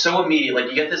 It's so immediate. Like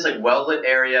you get this like well lit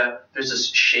area. There's this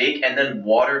shake, and then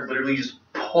water literally just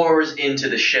pours into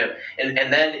the ship, and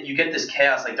then you get this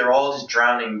chaos. Like they're all just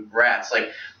drowning rats.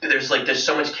 Like there's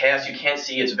so much chaos you can't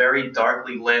see. It's very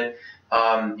darkly lit.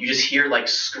 You just hear like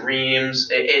screams.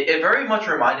 It very much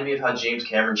reminded me of how James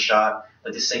Cameron shot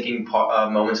like the sinking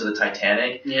moments of the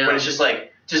Titanic. Yeah. When it's just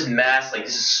mass. Like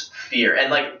this is fear,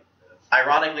 and like.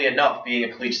 Ironically enough, being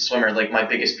a collegiate swimmer, like my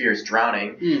biggest fear is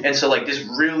drowning, and so like this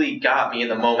really got me in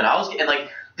the moment.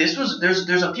 There's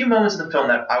a few moments in the film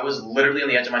that I was literally on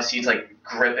the edge of my seat, like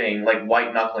gripping, like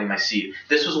white knuckling my seat.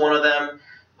 This was one of them.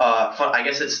 I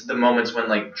guess it's the moments when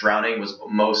like drowning was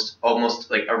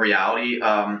almost like a reality.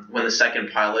 When the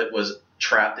second pilot was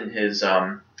trapped in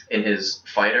his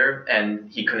fighter and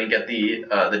he couldn't get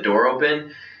the door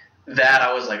open. that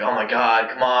I was like, oh my god,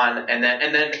 come on. And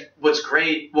then what's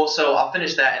great, well, so I'll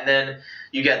finish that, and then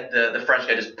you get the French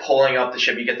guy just pulling up the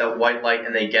ship, you get that white light,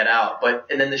 and they get out.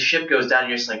 And then the ship goes down, and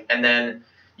you're just like, and then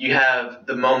you have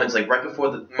the moments, like right before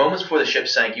the ship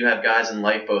sank, you have guys in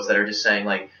lifeboats that are just saying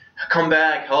like, come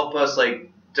back, help us, like,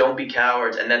 don't be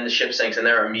cowards. And then the ship sinks, and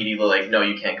they're immediately like, no,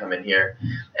 you can't come in here.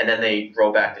 And then they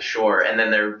row back to shore, and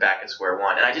then they're back at square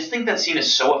one. And I just think that scene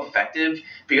is so effective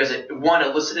because it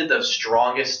elicited the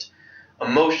strongest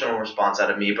emotional response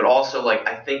out of me, but also, like,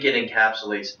 I think it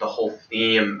encapsulates the whole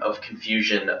theme of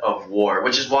confusion of war,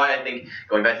 which is why I think,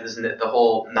 going back to this, the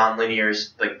whole non-linear,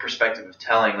 like, perspective of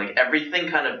telling, like, everything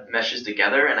kind of meshes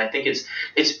together, and I think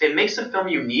it makes the film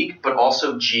unique, but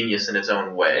also genius in its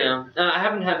own way. Yeah, I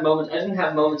didn't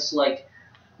have moments like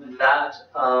that,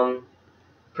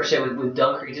 per se, with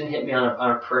Dunkirk. It didn't hit me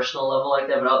on a personal level like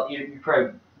that, but you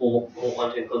probably will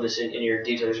want to include this in your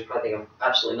details. You probably think I'm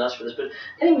absolutely nuts for this, but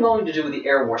anything going to do with the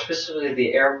air war, specifically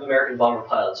the American bomber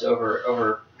pilots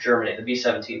over Germany, the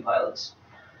B-17 pilots.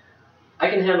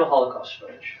 I can handle Holocaust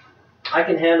footage. I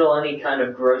can handle any kind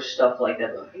of gross stuff like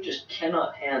that, but I just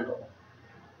cannot handle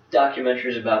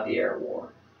documentaries about the air war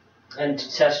and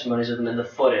testimonies of them and the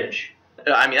footage.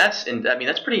 I mean,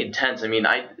 that's pretty intense. I mean,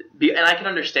 I can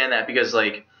understand that because,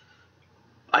 like,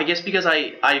 I guess because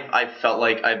I felt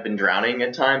like I've been drowning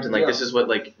at times, and like this is what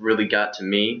like really got to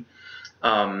me.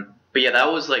 But yeah,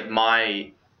 that was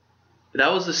the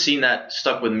scene that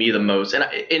stuck with me the most, and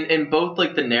in both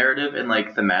like the narrative and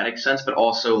like thematic sense, but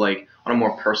also like on a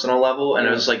more personal level. And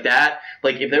it was like that.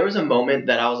 Like if there was a moment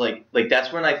that I was like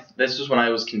this was when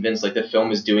I was convinced like the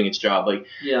film is doing its job. Like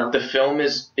the film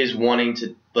is wanting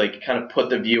to like kind of put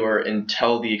the viewer and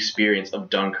tell the experience of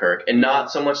Dunkirk, and not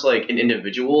so much like an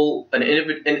individualized.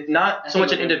 It would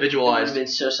have been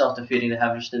so self-defeating to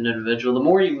have just an individual. The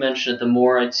more you mention it, the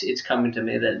more it's coming to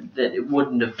me that it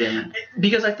wouldn't have been,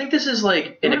 because I think this is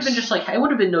like it would have been just like it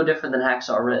would have been no different than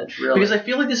Hacksaw Ridge, really. Because I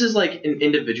feel like this is like an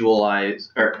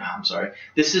individualized,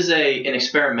 this is an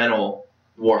experimental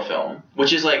war film,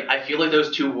 which is like I feel like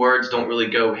those two words don't really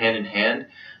go hand in hand,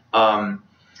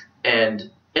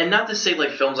 and not to say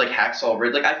like films like Hacksaw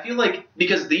Ridge, like I feel like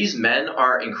because these men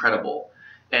are incredible,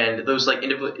 and those like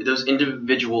those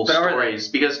individual stories,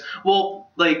 because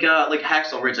like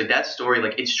Hacksaw Ridge, like that story,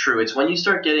 like it's true. It's when you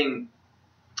start getting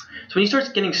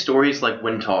stories like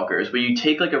Wind Talkers, where you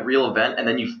take like a real event and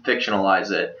then you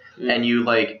fictionalize it and you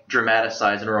like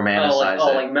dramatize and romanticize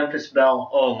it. Like Memphis Belle.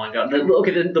 Oh my God. The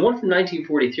one from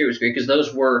 1943 was great because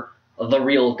those were the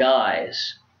real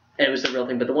guys and it was the real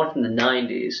thing. But the one from the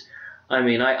 90s, I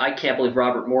mean, I can't believe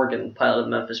Robert Morgan, pilot of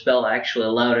Memphis Belle, actually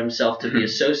allowed himself to be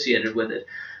associated with it.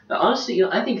 Honestly,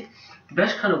 I think the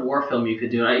best kind of war film you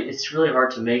could do, and it's really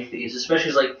hard to make these,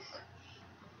 especially like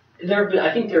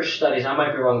I think there are studies, I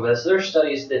might be wrong about this, there are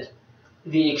studies that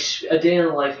a day in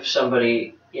the life of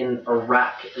somebody in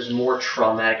Iraq is more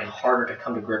traumatic and harder to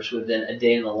come to grips with than a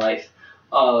day in the life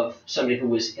of somebody who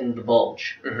was in the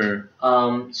Bulge.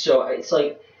 Mm-hmm. So it's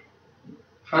like,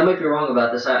 I might be wrong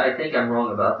about this, I think I'm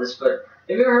wrong about this, but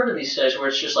have you ever heard of these studies where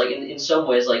it's just like, in some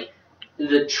ways, like,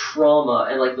 the trauma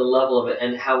and like the level of it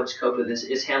and how it's coped with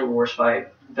is handled worse by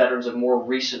veterans of more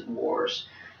recent wars?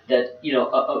 That, you know,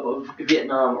 a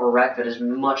Vietnam or Iraq vet is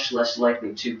much less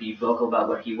likely to be vocal about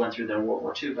what he went through than a World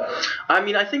War II veteran.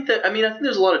 I think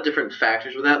there's a lot of different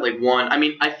factors with that. Like one,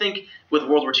 I think with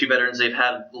World War II veterans, they've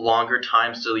had longer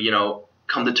times to, you know,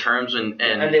 come to terms and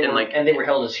they were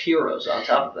held as heroes on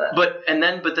top of that. But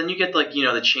then you get like, you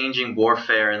know, the changing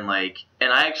warfare and like,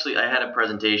 and I had a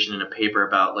presentation in a paper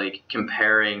about like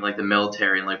comparing like the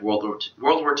military and like World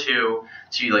War II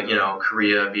to like, you know,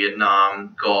 Korea,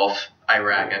 Vietnam, Gulf,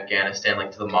 Iraq, Afghanistan,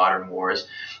 like to the modern wars,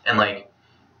 and like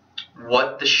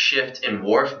what the shift in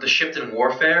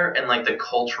warfare and like the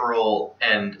cultural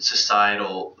and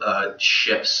societal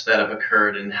shifts that have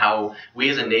occurred and how we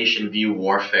as a nation view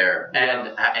warfare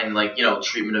and like, you know,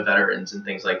 treatment of veterans and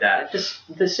things like that. There's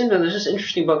this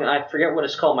interesting book, and I forget what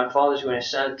it's called. My father's going to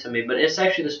send it to me, but it's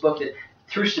actually this book that,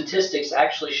 through statistics,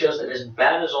 actually shows that as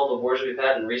bad as all the wars we've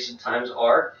had in recent times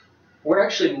are, we're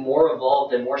actually more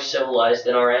evolved and more civilized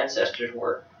than our ancestors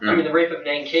were. I mean, the rape of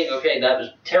Nanking, okay, that was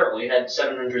terrible. You had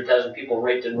 700,000 people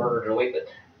raped and murdered in a week, but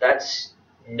that's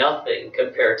nothing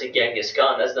compared to Genghis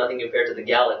Khan. That's nothing compared to the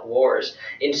Gallic Wars.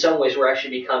 In some ways, we're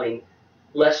actually becoming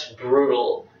less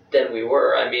brutal than we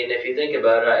were. I mean, if you think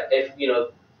about it, if, you know,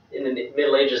 in the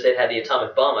Middle Ages they'd had the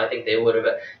atomic bomb, I think they would have,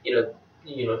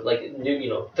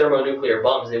 thermonuclear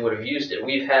bombs, they would have used it.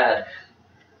 We've had...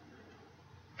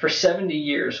 For 70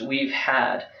 years, we've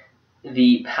had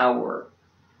the power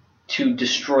to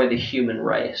destroy the human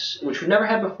race, which we've never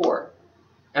had before.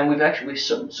 and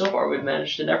so far we've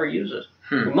managed to never use it.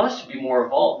 We must be more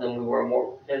evolved than we were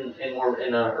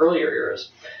in earlier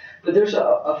eras. But there's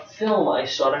a film I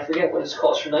saw, and I forget what it's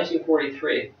called. It's from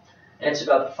 1943, and it's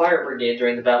about the fire brigade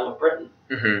during the Battle of Britain.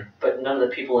 Mm-hmm. But none of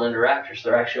the people in it are actors.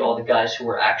 They're actually all the guys who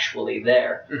were actually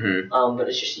there. Mm-hmm. But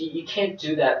it's just you can't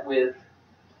do that with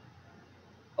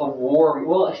a war.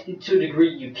 Well, to a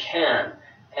degree you can,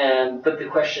 but the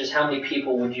question is how many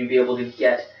people would you be able to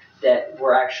get that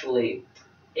were actually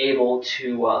able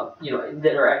to,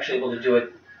 that are actually able to do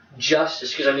it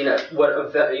justice? Because I mean,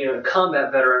 a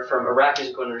combat veteran from Iraq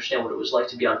isn't going to understand what it was like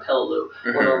to be on Peleliu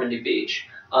or Normandy Beach.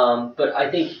 But I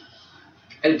think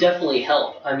it would definitely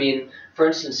help. I mean, for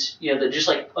instance, just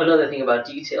like another thing about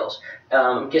details.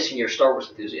 I'm guessing you're a Star Wars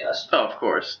enthusiast. Oh, of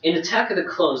course. In Attack of the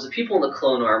Clones, the people in the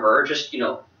clone armor are just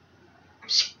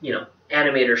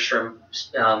animators from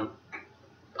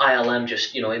ILM,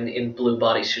 just in blue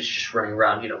bodysuits, just running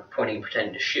around, pointing and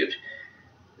pretending to shoot.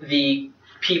 The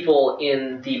people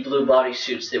in the blue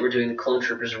bodysuits that were doing the Clone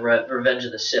Troopers and Revenge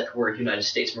of the Sith were United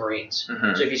States Marines.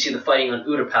 Mm-hmm. So if you see the fighting on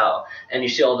Utapau, and you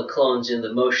see all the clones in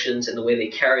the motions and the way they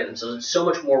carry themselves, it's so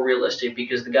much more realistic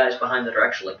because the guys behind that are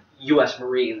actually like U.S.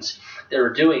 Marines that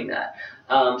are doing that.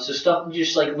 So stuff,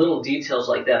 just like little details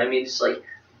like that. I mean, it's like,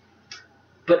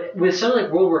 but with something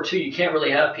like World War II, you can't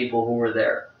really have people who were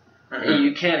there. Mm-hmm.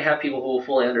 You can't have people who will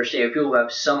fully understand. People who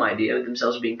have some idea of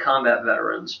themselves being combat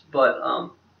veterans, but I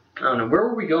don't know. Where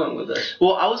were we going with this?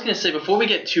 Well, I was going to say, before we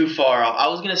get too far off, I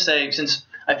was going to say, since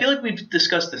I feel like we've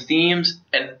discussed the themes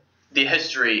and the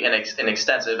history in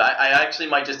extensive, I actually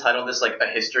might just title this like a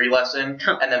history lesson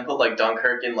and then put like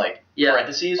Dunkirk in like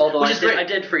parentheses. Although I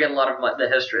did forget a lot of the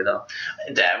history though.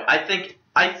 Damn, I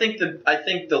think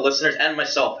the listeners and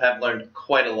myself have learned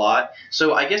quite a lot.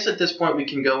 So I guess at this point we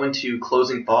can go into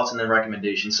closing thoughts and then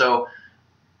recommendations. So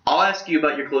I'll ask you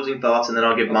about your closing thoughts and then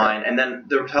I'll give mine. And then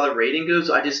how the rating goes,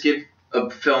 I just give a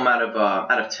film out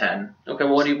of 10. Okay,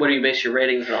 well, what do you base your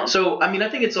ratings on? So I mean, I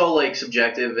think it's all like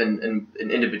subjective and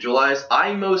individualized.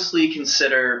 I mostly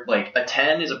consider like a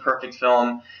 10 is a perfect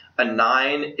film, a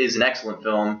 9 is an excellent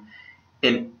film,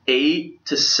 an 8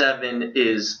 to 7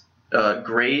 is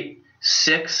great,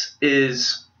 6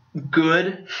 is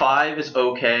good, 5 is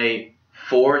okay,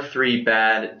 4, 3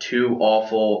 bad, 2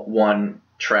 awful, 1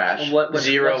 trash.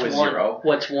 Zero is 0.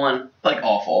 What's 1? Like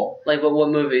awful. Like what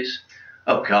movies?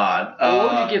 Oh God.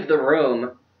 What would you give The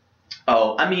Room?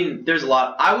 Oh, I mean, there's a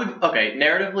lot.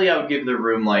 Narratively, I would give The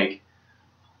Room like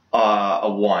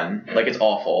a 1. Like it's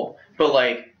awful. But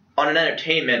like on an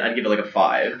entertainment, I'd give it like a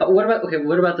 5. What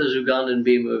about those Ugandan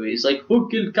B movies? Like Who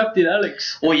Killed Captain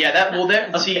Alex? Well, yeah,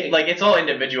 Okay. See, like it's all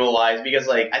individualized because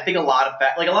like I think a lot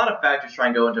of factors try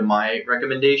and go into my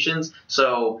recommendations.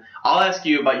 So I'll ask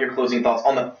you about your closing thoughts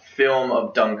on the film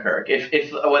of Dunkirk.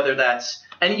 If whether that's,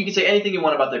 and you can say anything you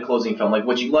want about the closing film, like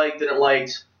what you liked, didn't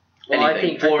liked. Well,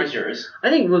 anything. Floor is yours. I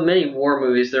think with many war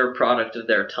movies, they're a product of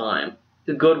their time,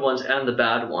 the good ones and the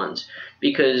bad ones,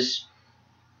 because,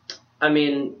 I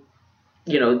mean,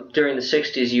 during the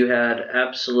 60s you had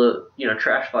absolute,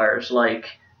 trash fires like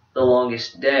The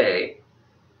Longest Day,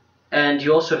 and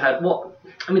you also had,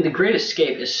 The Great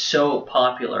Escape is so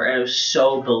popular and it was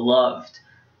so beloved.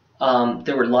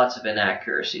 There were lots of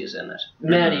inaccuracies in it.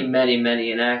 Many, many,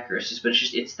 many inaccuracies, but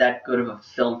it's that good of a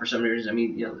film for some reason. I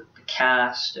mean, the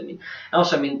cast,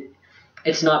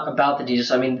 it's not about the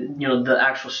details. I mean, the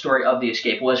actual story of the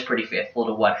escape was pretty faithful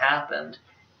to what happened,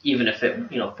 even if it,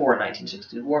 for a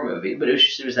 1960s war movie, but it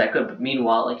was that good. But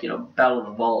meanwhile, like, Battle of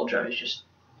the Bulge, I was just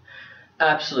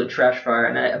absolute trash fire.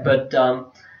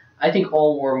 I think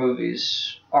all war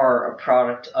movies are a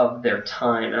product of their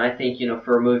time, and I think,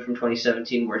 for a movie from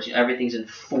 2017 where everything's in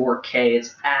 4K,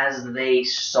 it's as they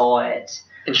saw it.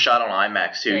 And shot on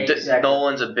IMAX too. Exactly.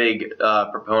 Nolan's a big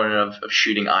proponent of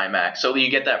shooting IMAX, so you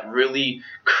get that really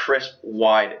crisp,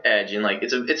 wide edge, and like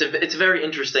it's a very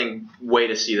interesting way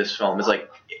to see this film. It's like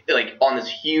on this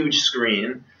huge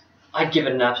screen. I'd give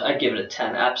it a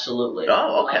 10, absolutely.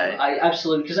 Oh, okay. I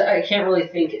absolutely, because I can't really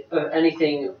think of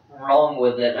anything wrong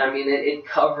with it. I mean, it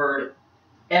covered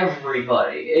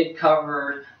everybody. It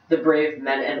covered the brave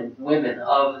men and women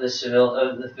of the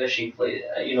fishing fleet.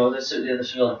 The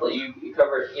civilian fleet. You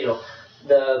covered,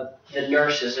 the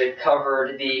nurses. It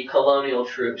covered the colonial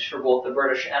troops for both the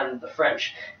British and the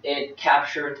French. It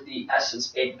captured the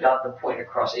essence. It got the point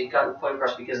across. It got the point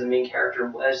across because the main character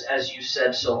was, as you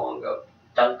said so long ago,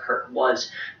 Dunkirk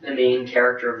was the main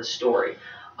character of the story.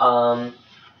 The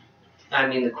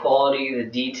quality, the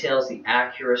details, the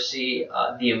accuracy,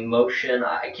 the emotion,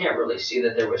 I can't really see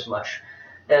that there was much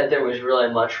there was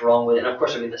really much wrong with it. And of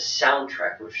course, I mean, the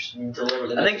soundtrack was just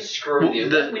deliberately I think screw you.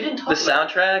 We didn't talk the about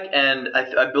soundtrack, and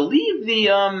I believe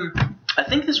I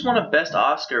think this won a Best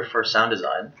Oscar for sound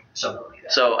design. something like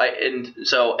that. So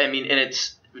I mean, and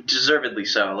it's deservedly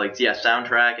so. Like, yeah,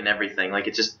 soundtrack and everything. Like,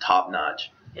 it's just top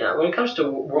notch. Yeah, when it comes to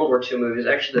World War II movies,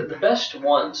 actually, the best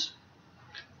ones,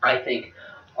 I think,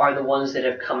 are the ones that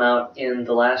have come out in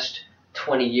the last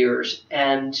 20 years,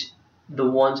 and the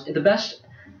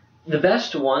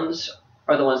best ones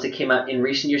are the ones that came out in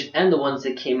recent years, and the ones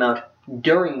that came out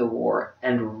during the war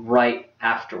and right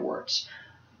afterwards.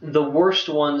 The worst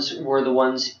ones were the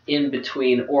ones in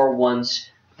between, or ones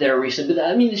that are recent. But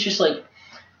I mean, it's just like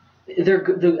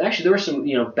actually there were some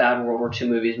bad World War II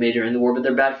movies made during the war, but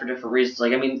they're bad for different reasons.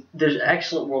 Like, I mean, there's an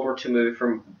excellent World War II movie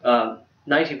from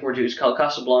 1942. It's called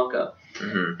Casablanca,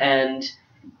 and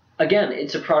again,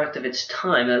 it's a product of its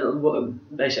time. I'm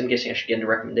guessing I should get into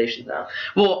recommendations now.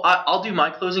 Well, I'll do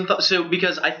my closing thoughts. So,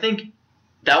 because I think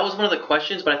that was one of the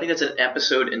questions, but I think that's an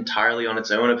episode entirely on its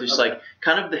own of just like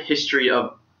kind of the history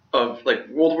of like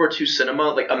World War II cinema,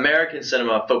 like American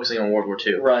cinema focusing on World War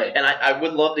II. Right. And I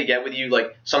would love to get with you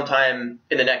like sometime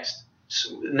in the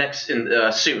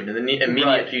soon in the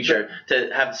immediate future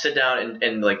to sit down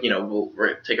and like we'll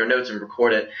take our notes and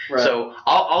record it. Right. So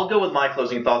I'll go with my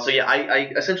closing thoughts. So yeah,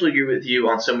 I essentially agree with you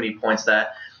on so many points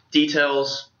that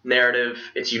details, narrative,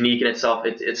 it's unique in itself.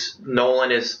 It's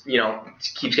Nolan is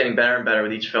keeps getting better and better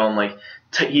with each film. Like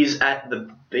he's at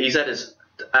his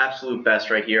absolute best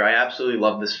right here. I absolutely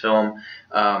love this film.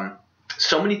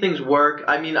 So many things work.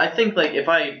 I mean, I think like if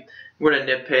I were to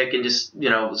nitpick and just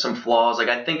some flaws, like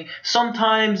I think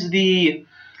sometimes the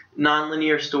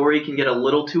non-linear story can get a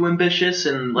little too ambitious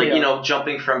and like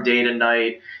jumping from day to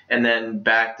night and then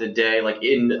back to day like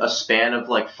in a span of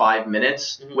like 5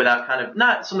 minutes without kind of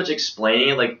not so much explaining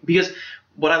it, like because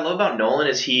what I love about Nolan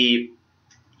is he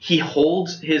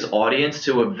holds his audience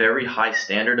to a very high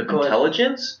standard of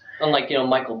intelligence. Unlike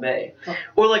Michael Bay,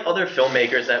 or like other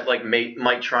filmmakers that like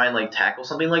might try and like tackle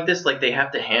something like this, like they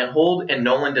have to handhold, and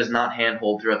Nolan does not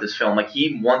handhold throughout this film. Like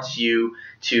he wants you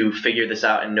to figure this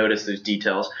out and notice those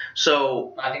details.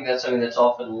 So I think that's something that's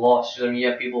often lost. I mean, you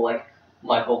have people like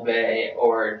Michael Bay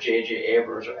or J.J.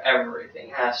 Abrams, where everything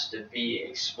has to be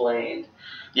explained.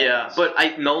 Yeah, but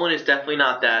Nolan is definitely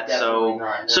not that. Definitely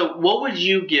not, no. So what would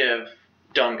you give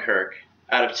Dunkirk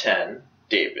out of 10?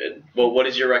 David, well, what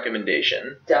is your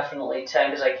recommendation? Definitely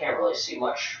 10, because I can't really see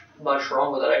much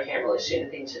wrong with it. I can't really see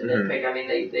anything to nitpick. I mean,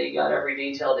 they got every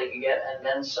detail they could get, and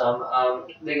then some.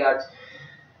 They got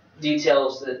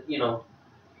details that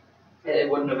it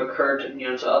wouldn't have occurred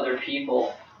to other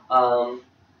people to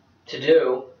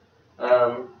do.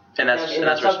 And that's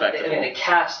respectable. I mean, the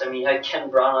cast. I mean, you had Ken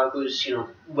Branagh, who's he's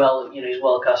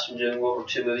well accustomed to doing World War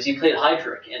II movies. He played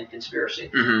Heydrich in Conspiracy.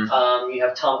 You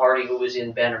have Tom Hardy, who was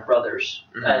in Band of Brothers.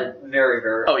 Very,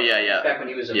 very. Oh yeah. Back when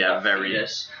he was a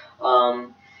fetus.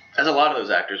 As a lot of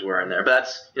those actors were in there, but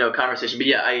that's a conversation. But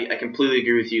yeah, I completely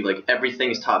agree with you. Like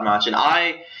everything is top notch, and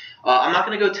I'm not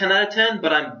going to go 10 out of 10,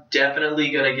 but I'm definitely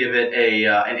going to give it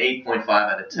an 8.5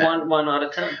 out of 10. One out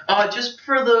of 10. Just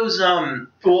for those,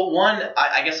 well, one,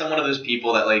 I guess I'm one of those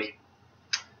people that, like,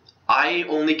 I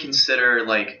only consider,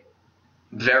 like,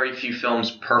 very few films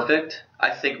perfect.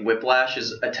 I think Whiplash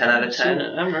is a 10 out of 10.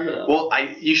 I remember that. Well,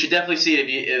 you should definitely see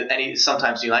it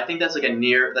sometime soon. I think that's like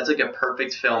a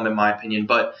perfect film in my opinion,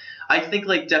 but I think,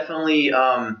 like, definitely,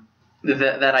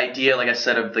 that idea, like I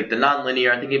said, of like the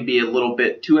non-linear, I think it'd be a little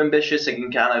bit too ambitious. It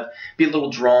can kind of be a little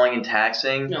drawing and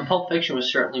taxing. Pulp Fiction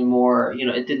was certainly more.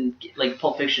 It didn't like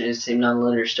Pulp Fiction is the same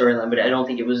non-linear storyline, but I don't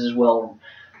think it was as well.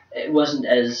 It wasn't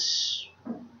as.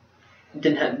 It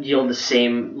didn't yield the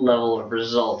same level of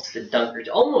results that Dunkirk.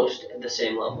 Almost the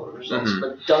same level of results,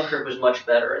 but Dunkirk was much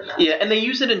better in that. Yeah, and they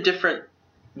use it in different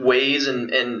ways,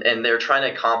 and they're trying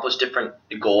to accomplish different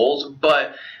goals,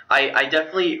 but I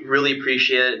definitely really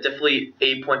appreciate it. Definitely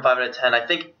 8.5 out of 10. I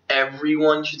think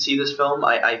everyone should see this film.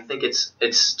 I think it's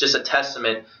just a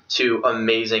testament to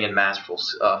amazing and masterful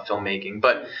filmmaking.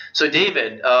 But so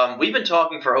David, we've been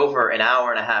talking for over an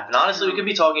hour and a half, and honestly, we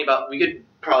could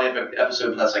probably have an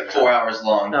episode that's like 4 hours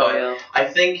long. I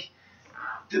think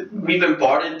we've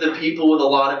bombarded the people with a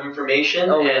lot of information,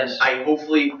 and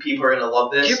hopefully people are going to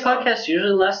love this. Do your podcast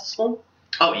usually last this long?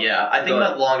 Oh, yeah. I think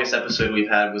the longest episode we've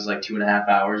had was like 2.5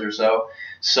 hours or so.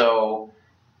 So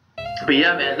But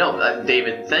yeah, man, no,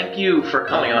 David, thank you for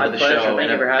coming on to the pleasure. show. Thank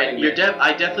you for having me.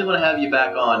 I definitely want to have you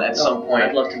back on at some point.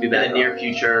 I'd love to be back in the near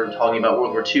future, talking about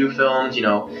World War II films,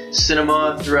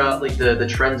 cinema throughout, like the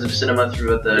trends of cinema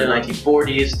throughout the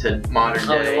 1940s to modern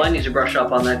day. Well, I need to brush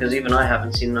up on that because even I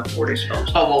haven't seen enough 40s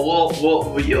films. Oh, well,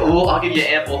 I'll give you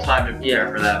ample time to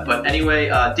prepare for that. But anyway,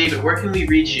 David, where can we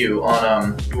reach you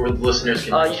on, where the listeners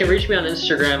can You can reach me on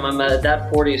Instagram. I'm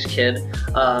that 40s kid.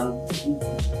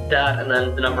 That and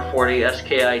then the number 40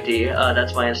 SKID.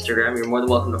 That's my Instagram. You're more than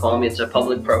welcome to follow me. It's a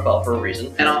public profile for a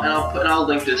reason. And I'll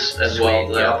link this as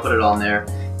well. Yeah. I'll put it on there.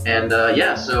 And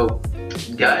so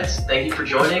guys, thank you for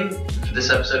joining for this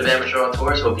episode of Amateur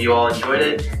Auteurs. Hope you all enjoyed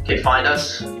it. You can find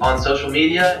us on social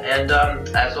media, and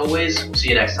as always, we'll see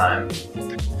you next time.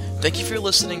 Thank you for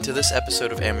listening to this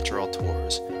episode of Amateur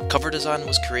Auteurs. Cover design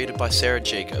was created by Sarah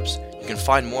Jacobs. You can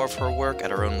find more of her work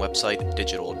at our own website,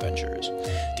 Digital Adventures.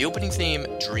 The opening theme,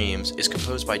 Dreams, is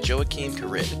composed by Joachim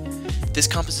Carid. This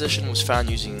composition was found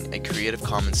using a Creative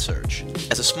Commons search.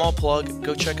 As a small plug,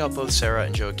 go check out both Sarah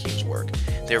and Joachim's work.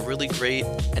 They are really great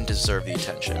and deserve the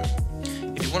attention.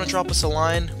 If you want to drop us a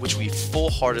line, which we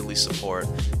full-heartedly support,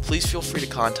 please feel free to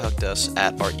contact us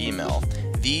at our email,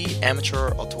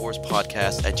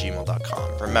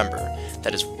 theamateurauteurespodcast@gmail.com. Remember,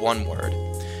 that is one word.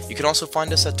 You can also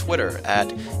find us at Twitter at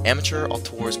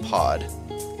amateurauteuspod.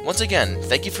 Once again,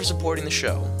 thank you for supporting the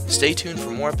show. Stay tuned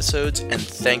for more episodes, and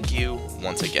thank you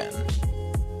once again.